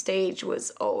being on stage was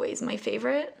always my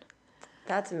favorite.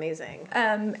 That's amazing.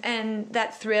 And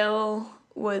that thrill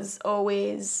was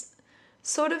always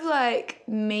sort of like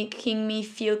making me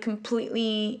feel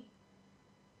completely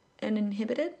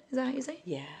uninhibited. Is that how you say?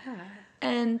 Yeah.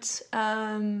 And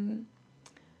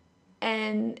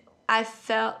I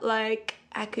felt like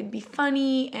I could be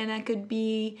funny and I could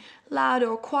be loud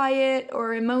or quiet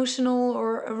or emotional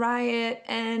or a riot,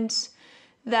 and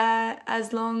that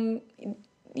as long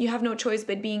you have no choice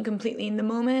but being completely in the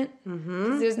moment,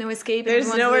 because there's no escape. There's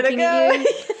everyone's nowhere to looking go. at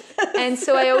you. And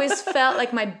so I always felt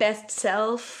like my best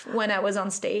self when I was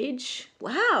on stage.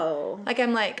 Wow. Like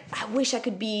I'm like, I wish I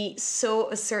could be so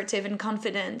assertive and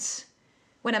confident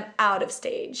when I'm out of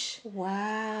stage.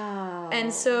 Wow.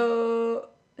 And so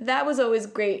that was always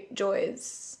great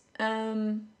joys.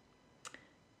 And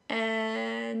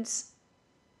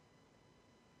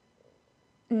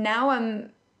now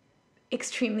I'm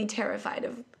extremely terrified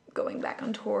of going back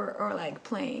on tour or like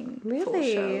playing full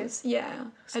Really? shows. Yeah.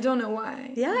 I don't know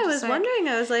why. Yeah, I'm I just was like- wondering.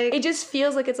 I was like, It just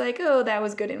feels like it's like, oh, that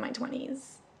was good in my 20s.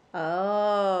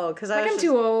 oh, because I Like was I'm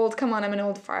too old. Come on, I'm an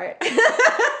old fart.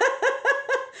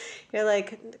 You're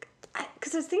like,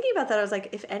 because I was thinking about that. I was like,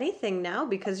 if anything now,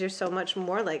 because you're so much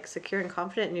more like secure and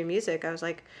confident in your music, I was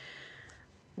like,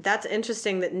 that's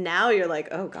interesting that now you're like,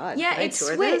 oh God. Yeah, can I it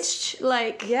tour this? switched.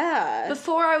 Like, Yeah.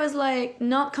 before I was like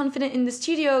not confident in the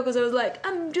studio because I was like,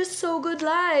 I'm just so good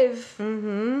live.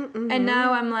 And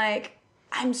now I'm like,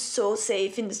 I'm so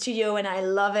safe in the studio and I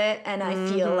love it and I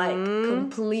feel like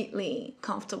completely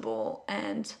comfortable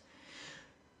and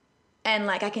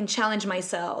like I can challenge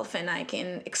myself and I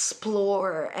can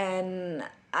explore and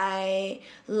I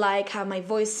like how my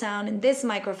voice sound in this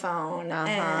microphone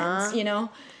and you know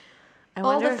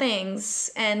all the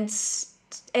things and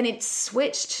it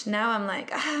switched. Now I'm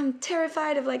like, I'm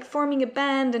terrified of like forming a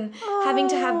band and having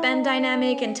to have band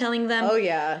dynamic and telling them Oh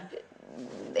yeah.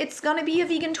 it's gonna be a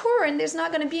vegan tour and there's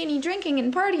not gonna be any drinking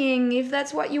and partying. If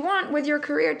that's what you want with your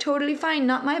career, totally fine,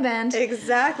 not my band.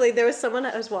 Exactly. There was someone,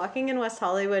 I was walking in West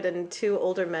Hollywood and two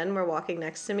older men were walking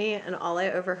next to me and all I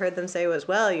overheard them say was,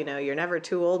 well, you know, you're never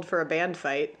too old for a band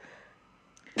fight.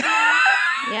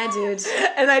 Yeah, dude.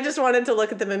 And I just wanted to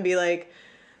look at them and be like,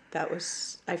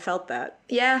 I felt that.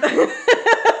 Yeah.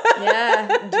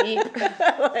 Yeah, deep.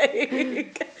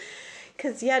 Like,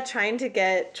 because yeah, trying to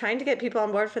get people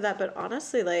on board for that, but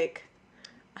honestly, like,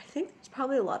 I think there's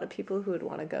probably a lot of people who would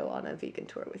want to go on a vegan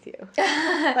tour with you.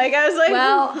 Like, I was like,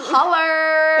 Well,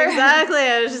 holler. exactly.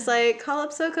 I was just like, call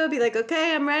up Soko, be like,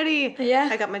 okay, I'm ready. Yeah.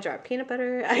 I got my jar of peanut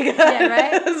butter. Yeah,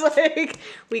 right? I was like,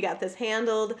 we got this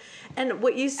handled. And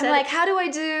what you said, I'm like, how do I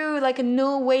do like a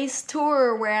no waste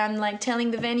tour where I'm like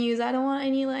telling the venues I don't want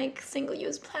any like single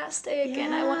use plastic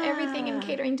and I want everything in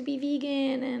catering to be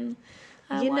vegan and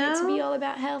I want it to be all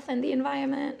about health and the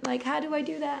environment. Like, how do I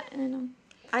do that? And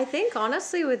I think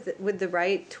honestly with the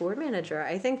right tour manager,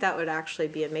 I think that would actually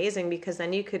be amazing because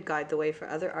then you could guide the way for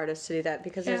other artists to do that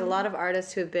because there's a lot of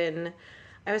artists who have been,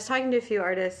 I was talking to a few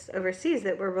artists overseas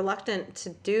that were reluctant to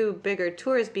do bigger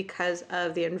tours because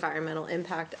of the environmental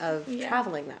impact of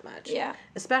traveling that much. Yeah.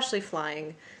 Especially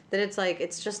flying. That it's like,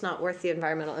 it's just not worth the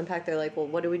environmental impact. They're like, well,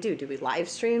 what do? Do we live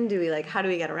stream? Do we like, how do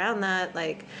we get around that?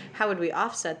 Like, how would we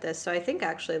offset this? So I think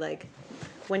actually like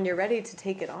when you're ready to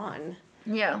take it on,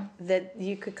 yeah. that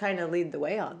you could kind of lead the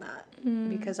way on that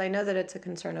because I know that it's a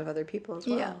concern of other people as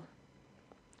well. Yeah.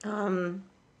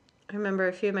 I remember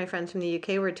a few of my friends from the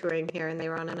UK were touring here and they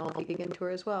were on an all vegan tour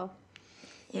as well.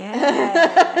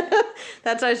 Yeah.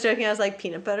 That's why I was joking. I was like,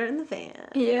 peanut butter in the van.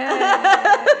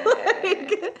 Yeah.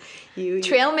 You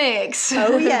Trail mix.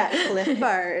 Oh yeah, Cliff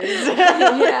Bars.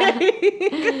 Yeah.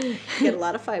 You get a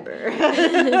lot of fiber.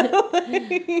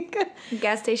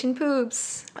 Gas station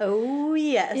poops. Oh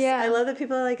yes. Yeah. I love that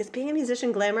people are like, is being a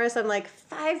musician glamorous? I'm like,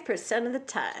 5% of the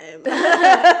time.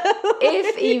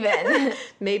 If even.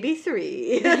 Maybe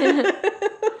 3.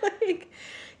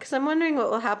 Because I'm wondering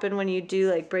what will happen when you do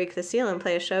like break the seal and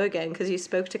play a show again. Because you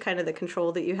spoke to kind of the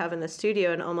control that you have in the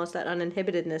studio and almost that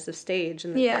uninhibitedness of stage,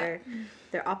 and that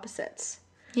they're opposites.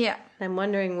 Yeah. I'm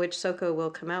wondering which Soko will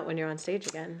come out when you're on stage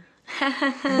again.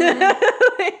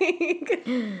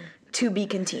 To be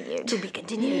continued. To be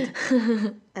continued.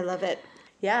 I love it.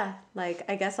 Yeah, like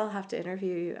I guess I'll have to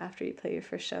interview you after you play your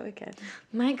first show again.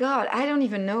 My God, I don't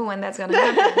even know when that's gonna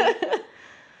happen.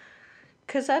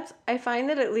 Because I find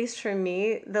that at least for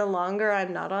me, the longer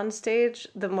I'm not on stage,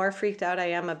 the more freaked out I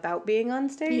am about being on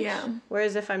stage. Yeah.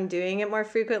 Whereas if I'm doing it more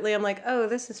frequently, I'm like, oh,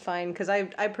 this is fine. Because I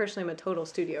personally am a total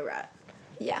studio rat.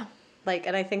 Yeah. Like,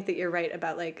 and I think that you're right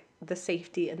about, like, the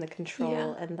safety and the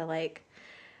control and the, like,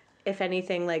 if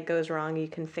anything, like, goes wrong, you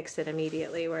can fix it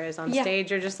immediately. Whereas on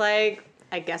stage, you're just like,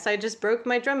 I guess I just broke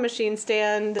my drum machine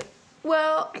stand.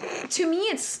 Well, to me,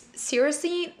 it's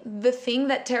seriously, the thing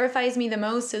that terrifies me the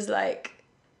most is, like,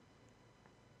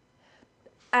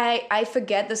 I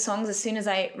forget the songs as soon as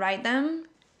I write them.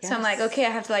 So I'm like, okay, I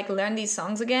have to, like, learn these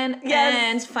songs again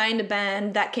and find a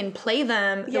band that can play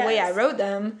them the way I wrote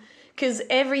them. Because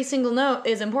every single note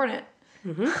is important.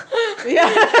 Mm-hmm.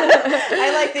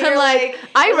 I like that. You're like,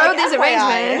 I wrote these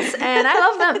arrangements and I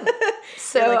love them.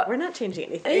 So you're like, we're not changing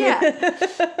anything.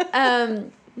 Yeah.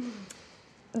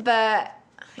 But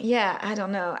yeah, I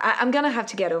don't know. I'm gonna have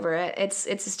to get over it. It's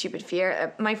a stupid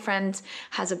fear. My friend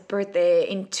has a birthday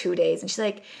in 2 days, and she's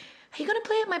like, "Are you gonna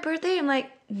play at my birthday?" I'm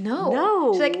like,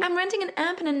 No. She's like, "I'm renting an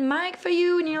amp and a mic for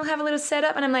you, and you'll have a little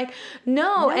setup." And I'm like,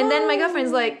 No. And then my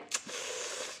girlfriend's like,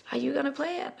 "Are you gonna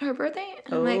play at her birthday?"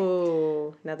 And I'm like,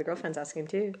 now the girlfriend's asking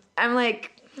too. I'm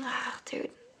like, dude,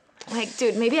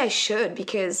 maybe I should,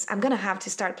 because I'm gonna have to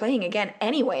start playing again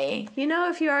anyway. You know,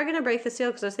 if you are gonna break the seal,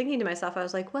 because I was thinking to myself, I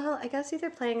was like, well, I guess either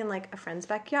playing in, like, a friend's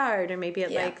backyard, or maybe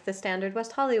at like the Standard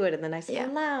West Hollywood in the nice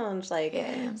little lounge, like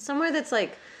somewhere that's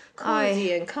like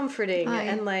cozy and comforting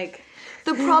and like.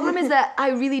 The problem is that I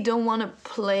really don't want to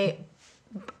play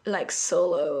like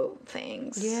solo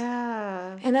things.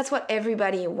 Yeah. And that's what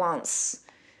everybody wants.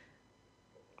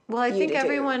 Well, I think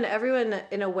everyone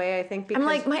in a way, I think, because... I'm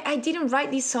like, I didn't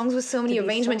write these songs with so many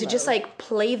arrangements to just, like,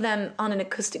 play them on an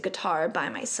acoustic guitar by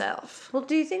myself. Well,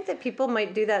 do you think that people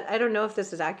might do that? I don't know if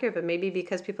this is accurate, but maybe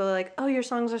because people are like, oh, your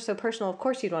songs are so personal, of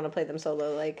course you'd want to play them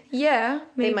solo. Like, yeah,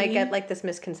 maybe. They might get, like, this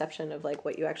misconception of, like,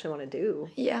 what you actually want to do.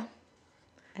 Yeah.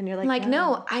 And you're like, like,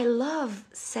 no, I love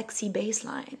sexy bass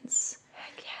lines.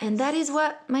 Heck yes. And that is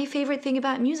what my favorite thing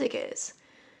about music is.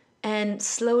 And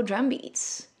slow drum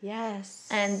beats. Yes.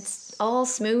 And all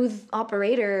smooth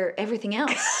operator, everything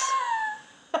else.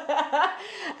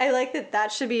 I like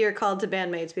that should be your call to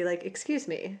bandmates. Be like, excuse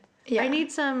me. Yeah. I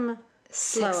need some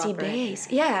sexy bass.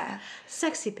 Yeah.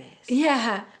 Sexy bass.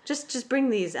 Yeah. Just bring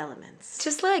these elements.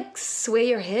 Just like sway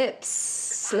your hips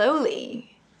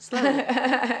slowly.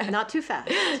 Not too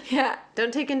fast. Yeah.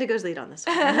 Don't take Indigo's lead on this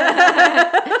one.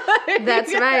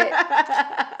 That's right.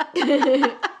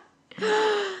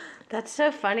 That's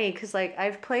so funny, because, like,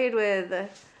 I've played with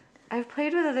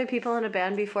other people in a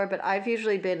band before, but I've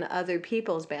usually been other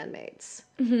people's bandmates.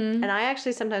 Mm-hmm. And I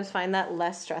actually sometimes find that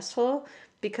less stressful,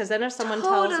 because then if someone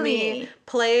tells me,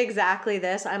 play exactly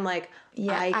this, I'm like,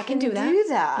 yeah, I can do that.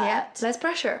 Yeah, less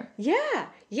pressure. Yeah.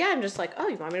 Yeah, I'm just like, oh,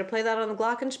 you want me to play that on the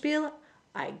glockenspiel?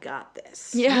 I got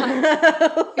this.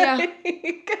 Yeah. Yeah.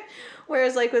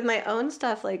 Whereas, like, with my own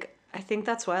stuff, like, I think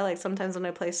that's why, like, sometimes when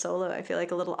I play solo, I feel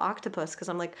like a little octopus, because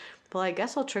I'm like, well, I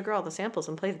guess I'll trigger all the samples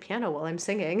and play the piano while I'm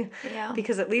singing. Yeah.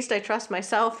 Because at least I trust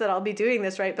myself that I'll be doing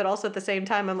this right, but also at the same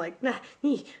time, I'm like, nah,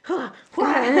 yeah.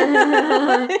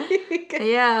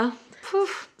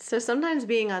 So sometimes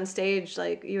being on stage,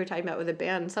 like you were talking about with a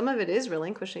band, some of it is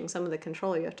relinquishing some of the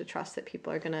control. You have to trust that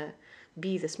people are going to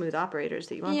be the smooth operators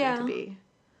that you want them to be.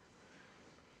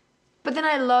 But then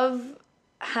I love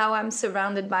how I'm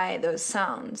surrounded by those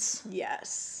sounds.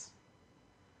 Yes.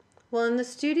 Well, in the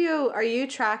studio, are you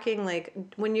tracking, like,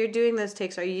 when you're doing those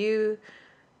takes, are you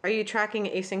tracking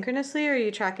asynchronously, or are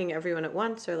you tracking everyone at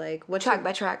once, or, like, what? Track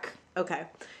by track. Okay.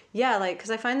 Yeah, like, because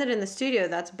I find that in the studio,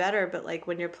 that's better, but, like,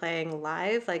 when you're playing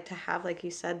live, like, to have, like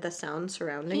you said, the sound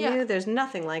surrounding you, there's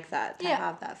nothing like that to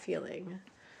have that feeling.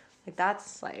 Like,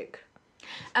 that's, like...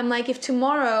 I'm like, if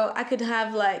tomorrow I could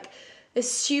have, like, a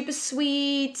super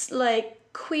sweet, like,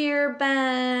 queer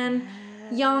band,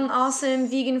 young, awesome,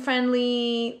 vegan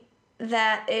friendly,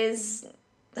 that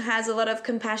has a lot of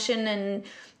compassion and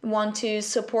want to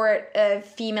support a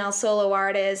female solo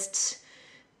artist,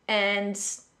 and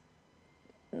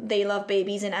they love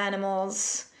babies and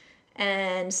animals,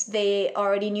 and they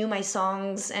already knew my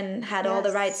songs and had all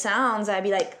the right sounds, I'd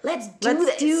be like, let's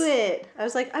do it. I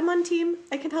was like, I'm on team.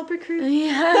 I can help recruit.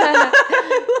 Yeah.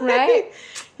 Right?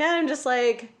 Yeah, I'm just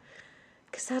like...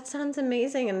 Because that sounds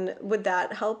amazing, and would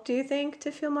that help, do you think,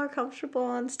 to feel more comfortable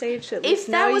on stage? If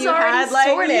that was already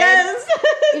sorted,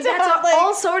 if that's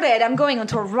all sorted, I'm going on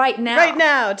tour right now. Right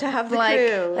now, to have the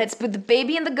crew. Let's put the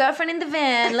baby and the girlfriend in the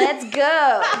van. Let's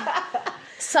go.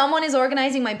 Someone is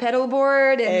organizing my pedal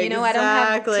board, and, you know, I don't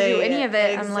have to do any of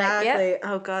it. I'm like, yeah.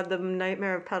 Oh, God, the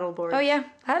nightmare of pedal boards. Oh, yeah.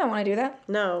 I don't want to do that.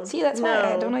 No. See, that's why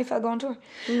I don't know if I'll go on tour.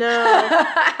 No.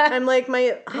 I'm like,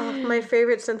 my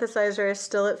favorite synthesizer is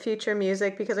still at Future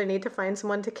Music, because I need to find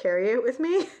someone to carry it with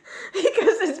me,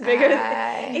 because it's bigger.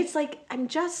 It's like, I'm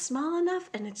just small enough,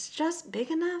 and it's just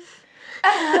big enough.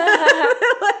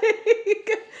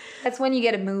 Like, That's when you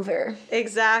get a mover.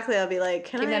 exactly. I'll be like,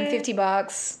 can Give I... them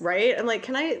 $50. Right? I'm like,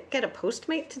 can I get a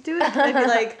Postmate to do it? Can I be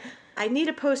like, I need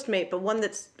a Postmate, but one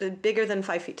that's bigger than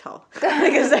 5 feet tall.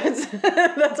 Because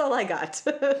that's all I got.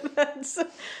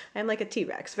 I'm like a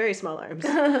T-Rex, very small arms.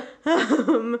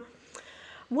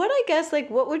 What I guess, like,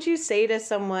 what would you say to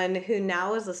someone who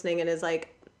now is listening and is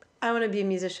like, I want to be a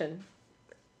musician.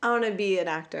 I want to be an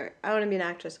actor. I want to be an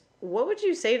actress. What would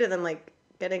you say to them, like,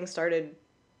 getting started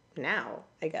now,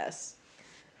 I guess?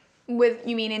 With,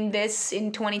 you mean in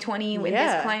 2020 with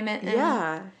this climate?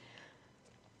 Yeah.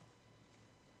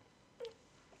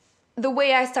 The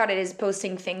way I started is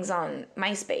posting things on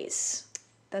MySpace.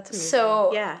 That's amazing.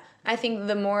 So yeah. I think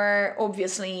the more,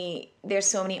 obviously, there's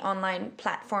so many online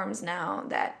platforms now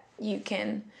that you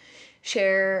can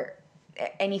share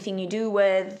anything you do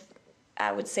with.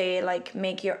 I would say, like,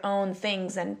 make your own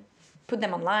things and put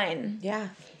them online. Yeah.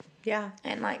 Yeah.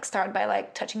 And, like, start by,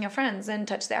 like, touching your friends and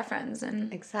touch their friends.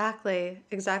 And Exactly.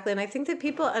 And I think that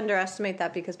people underestimate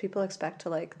that because people expect to,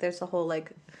 like, there's a whole,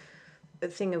 like,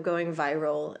 thing of going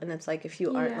viral, and it's like, if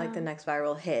you aren't like the next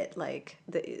viral hit, like,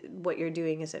 what you're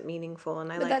doing isn't meaningful. And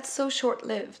but that's so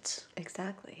short-lived.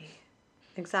 Exactly.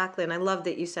 And I love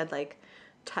that you said, like,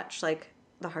 touch, like,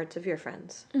 the hearts of your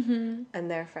friends and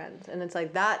their friends, and it's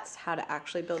like, that's how to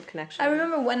actually build connection. I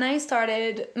remember when I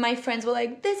started, my friends were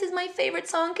like, this is my favorite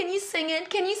song, can you sing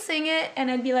it? And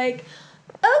I'd be like,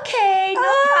 okay, no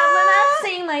problem, I'll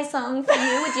sing my song for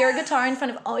you with your guitar in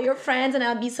front of all your friends. And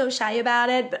I'd be so shy about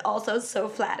it, but also so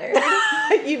flattered.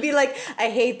 You'd be like, I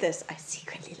hate this, I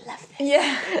secretly love this.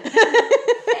 Yeah.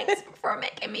 Thanks for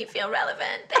making me feel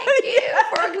relevant. Thank you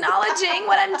for acknowledging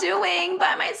what I'm doing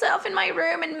by myself in my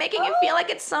room and making it feel like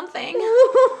it's something.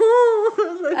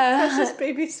 Precious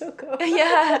baby Soko.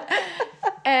 Yeah.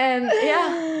 And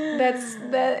yeah,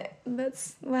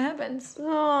 that's what happens.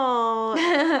 Oh.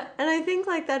 And I think,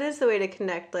 like, that is the way to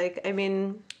connect. Like, I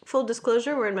mean, full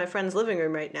disclosure, we're in my friend's living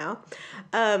room right now.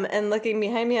 And looking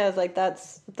behind me, I was like,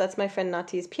 that's my friend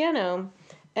Nati's piano.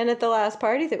 And at the last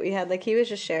party that we had, like, he was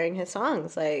just sharing his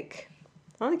songs, like,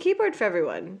 on the keyboard for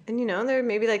everyone. And, you know, there are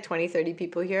maybe like 20, 30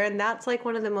 people here. And that's, like,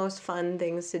 one of the most fun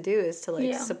things to do, is to,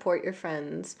 like, support your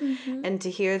friends and to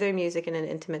hear their music in an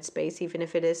intimate space, even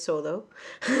if it is solo.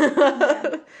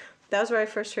 That was where I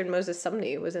first heard Moses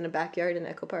Sumney, was in a backyard in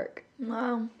Echo Park.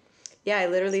 Wow. Yeah, I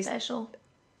literally... Special.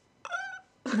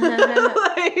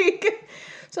 Like,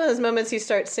 it's one of those moments you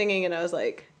start singing and I was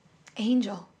like...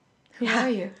 Angel, who are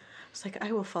you? I was like,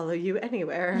 I will follow you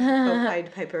anywhere. Oh,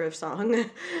 Pied Piper of song.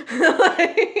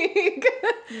 Like,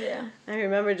 yeah. I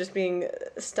remember just being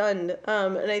stunned.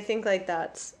 And I think, like,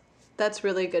 that's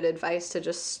really good advice, to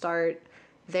just start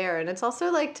there. And it's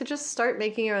also, like, to just start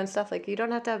making your own stuff. Like, you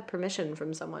don't have to have permission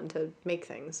from someone to make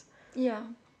things. Yeah.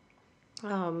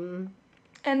 Um,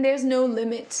 And there's no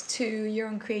limit to your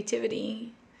own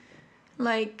creativity.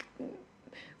 Like,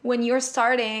 when you're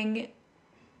starting,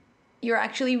 you're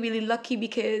actually really lucky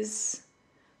because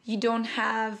you don't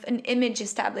have an image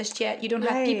established yet. You don't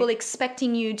have people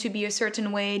expecting you to be a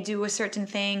certain way, do a certain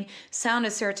thing, sound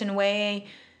a certain way,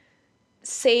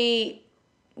 say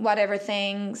whatever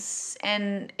things,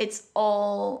 and it's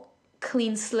all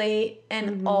clean slate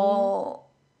and all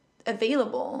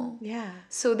available. yeah.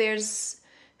 So there's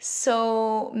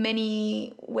so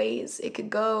many ways it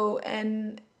could go,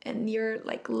 and you're,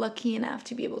 like, lucky enough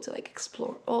to be able to, like,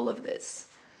 explore all of this.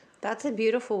 That's a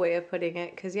beautiful way of putting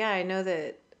it, because, yeah, I know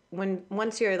that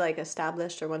once you're, like,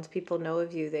 established, or once people know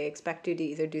of you, they expect you to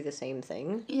either do the same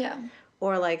thing, Yeah.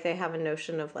 or, like, they have a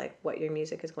notion of, like, what your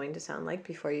music is going to sound like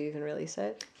before you even release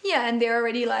it. Yeah, and they're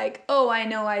already like, oh, I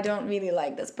know I don't really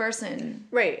like this person.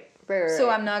 Right. So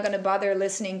I'm not going to bother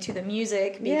listening to the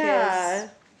music because... Yeah.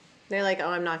 They're like, oh,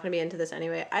 I'm not going to be into this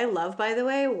anyway. I love, by the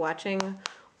way, watching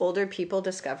older people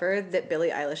discover that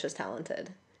Billie Eilish is talented.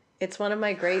 It's one of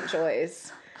my great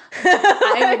joys.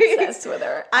 I'm obsessed with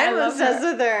her. I'm obsessed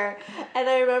with her. And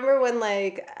I remember when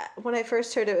I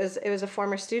first heard it was a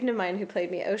former student of mine who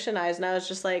played me Ocean Eyes, and I was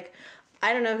just like,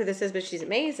 I don't know who this is, but she's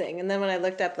amazing. And then when I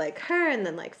looked up, like, her, and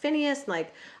then, like, Phineas, and,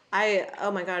 like, oh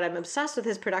my God, I'm obsessed with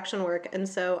his production work. And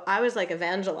so I was, like,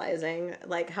 evangelizing,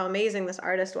 like, how amazing this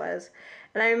artist was.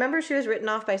 And I remember she was written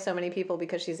off by so many people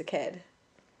because she's a kid.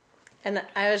 And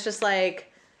I was just like,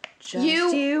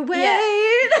 you wait. Yeah.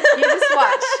 You just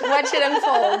watch it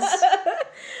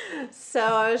unfolds. So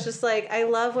I was just like, I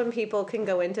love when people can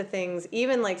go into things,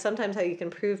 even, like, sometimes how you can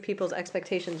prove people's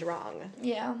expectations wrong.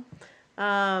 Yeah.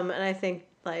 And I think,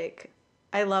 like,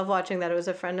 I love watching that. It was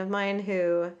a friend of mine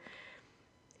who,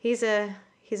 he's a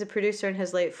producer in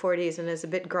his late 40s and is a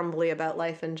bit grumbly about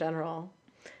life in general.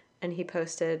 And he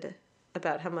posted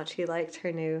about how much he liked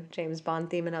her new James Bond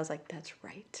theme, and I was like, that's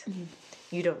right.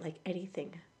 You don't like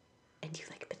anything, and you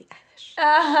like Billie Eilish.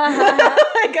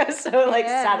 Like, I was so, like,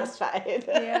 satisfied.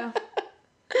 Yeah.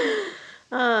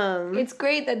 It's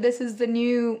great that this is the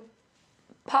new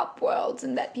pop world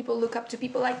and that people look up to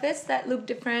people like this that look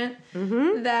different,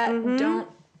 that don't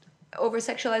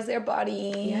over-sexualize their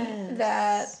body,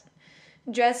 that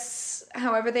dress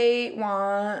however they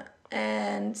want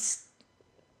and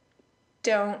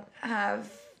don't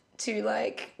have to,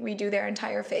 like, redo their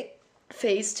entire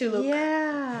face to look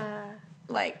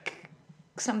like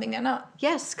something they're not.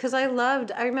 Yes, because I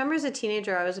remember as a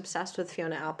teenager, I was obsessed with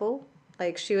Fiona Apple.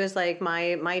 Like, she was, like,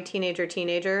 my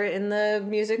teenager in the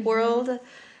music world.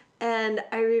 And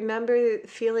I remember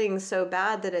feeling so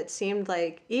bad that it seemed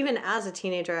like, even as a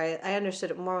teenager, I understood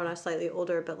it more when I was slightly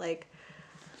older, but, like,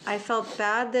 I felt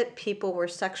bad that people were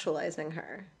sexualizing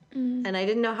her. And I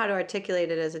didn't know how to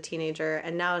articulate it as a teenager,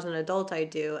 and now as an adult I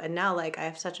do. And now, like, I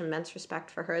have such immense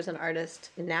respect for her as an artist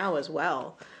now as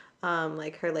well.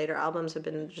 Like, her later albums have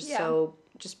been just so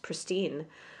pristine.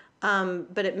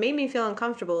 But it made me feel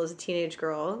uncomfortable as a teenage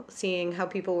girl, seeing how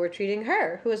people were treating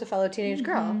her, who was a fellow teenage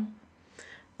girl.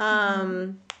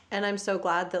 And I'm so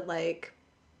glad that, like,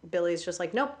 Billie's just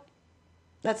like, nope,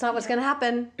 that's not what's going to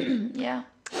happen. Yeah.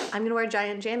 I'm going to wear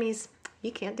giant jammies.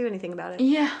 You can't do anything about it.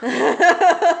 Yeah.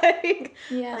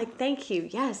 Like, thank you.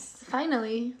 Yes.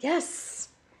 Finally. Yes.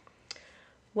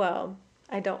 Well,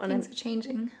 I don't want Things are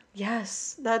changing.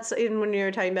 Yes. That's even when you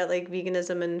were talking about, like,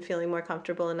 veganism and feeling more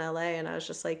comfortable in LA, and I was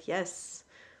just like, yes,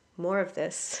 more of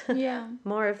this. Yeah.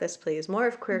 More of this, please. More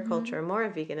of queer culture, more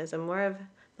of veganism, more of,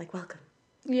 like, welcome.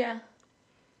 Yeah.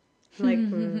 Like,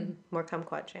 more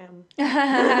kumquat jam.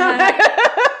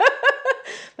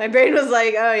 My brain was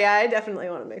like, oh, yeah, I definitely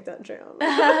want to make that jam.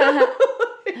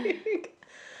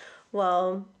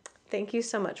 Well, thank you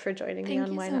so much for joining me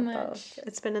on Why Not Both.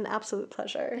 It's been an absolute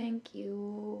pleasure. Thank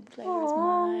you. Pleasure is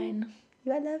mine.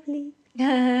 You are lovely.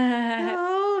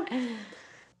 Oh.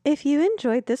 If you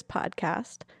enjoyed this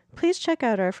podcast, please check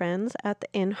out our friends at the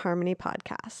In Harmony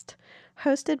podcast.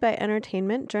 Hosted by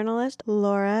entertainment journalist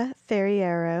Laura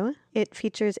Ferriero, it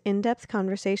features in-depth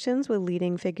conversations with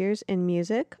leading figures in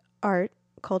music, art,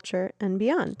 culture, and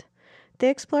beyond. They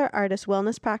explore artists'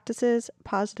 wellness practices,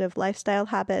 positive lifestyle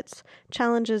habits,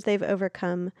 challenges they've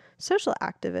overcome, social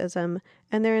activism,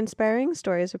 and their inspiring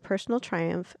stories of personal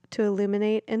triumph to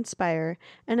illuminate, inspire,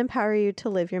 and empower you to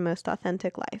live your most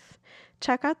authentic life.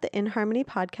 Check out the In Harmony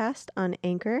podcast on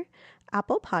Anchor,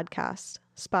 Apple Podcasts,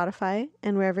 Spotify,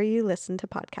 and wherever you listen to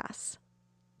podcasts.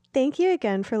 Thank you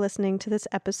again for listening to this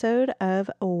episode of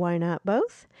Why Not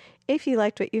Both? If you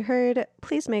liked what you heard,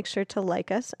 please make sure to like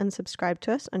us and subscribe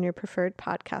to us on your preferred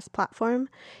podcast platform.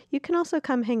 You can also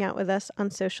come hang out with us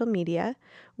on social media.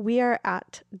 We are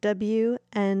at WNB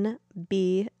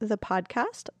the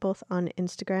podcast, both on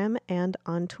Instagram and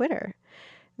on Twitter.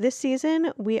 This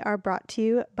season, we are brought to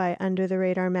you by Under the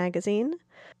Radar magazine.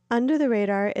 Under the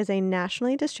Radar is a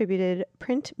nationally distributed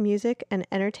print, music, and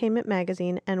entertainment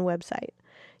magazine and website.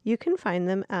 You can find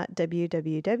them at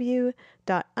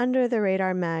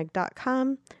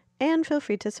www.undertheradarmag.com and feel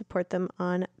free to support them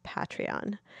on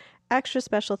Patreon. Extra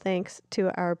special thanks to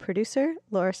our producer,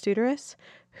 Laura Studeris,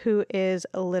 who is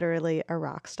literally a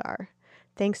rock star.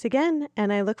 Thanks again,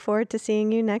 and I look forward to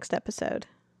seeing you next episode.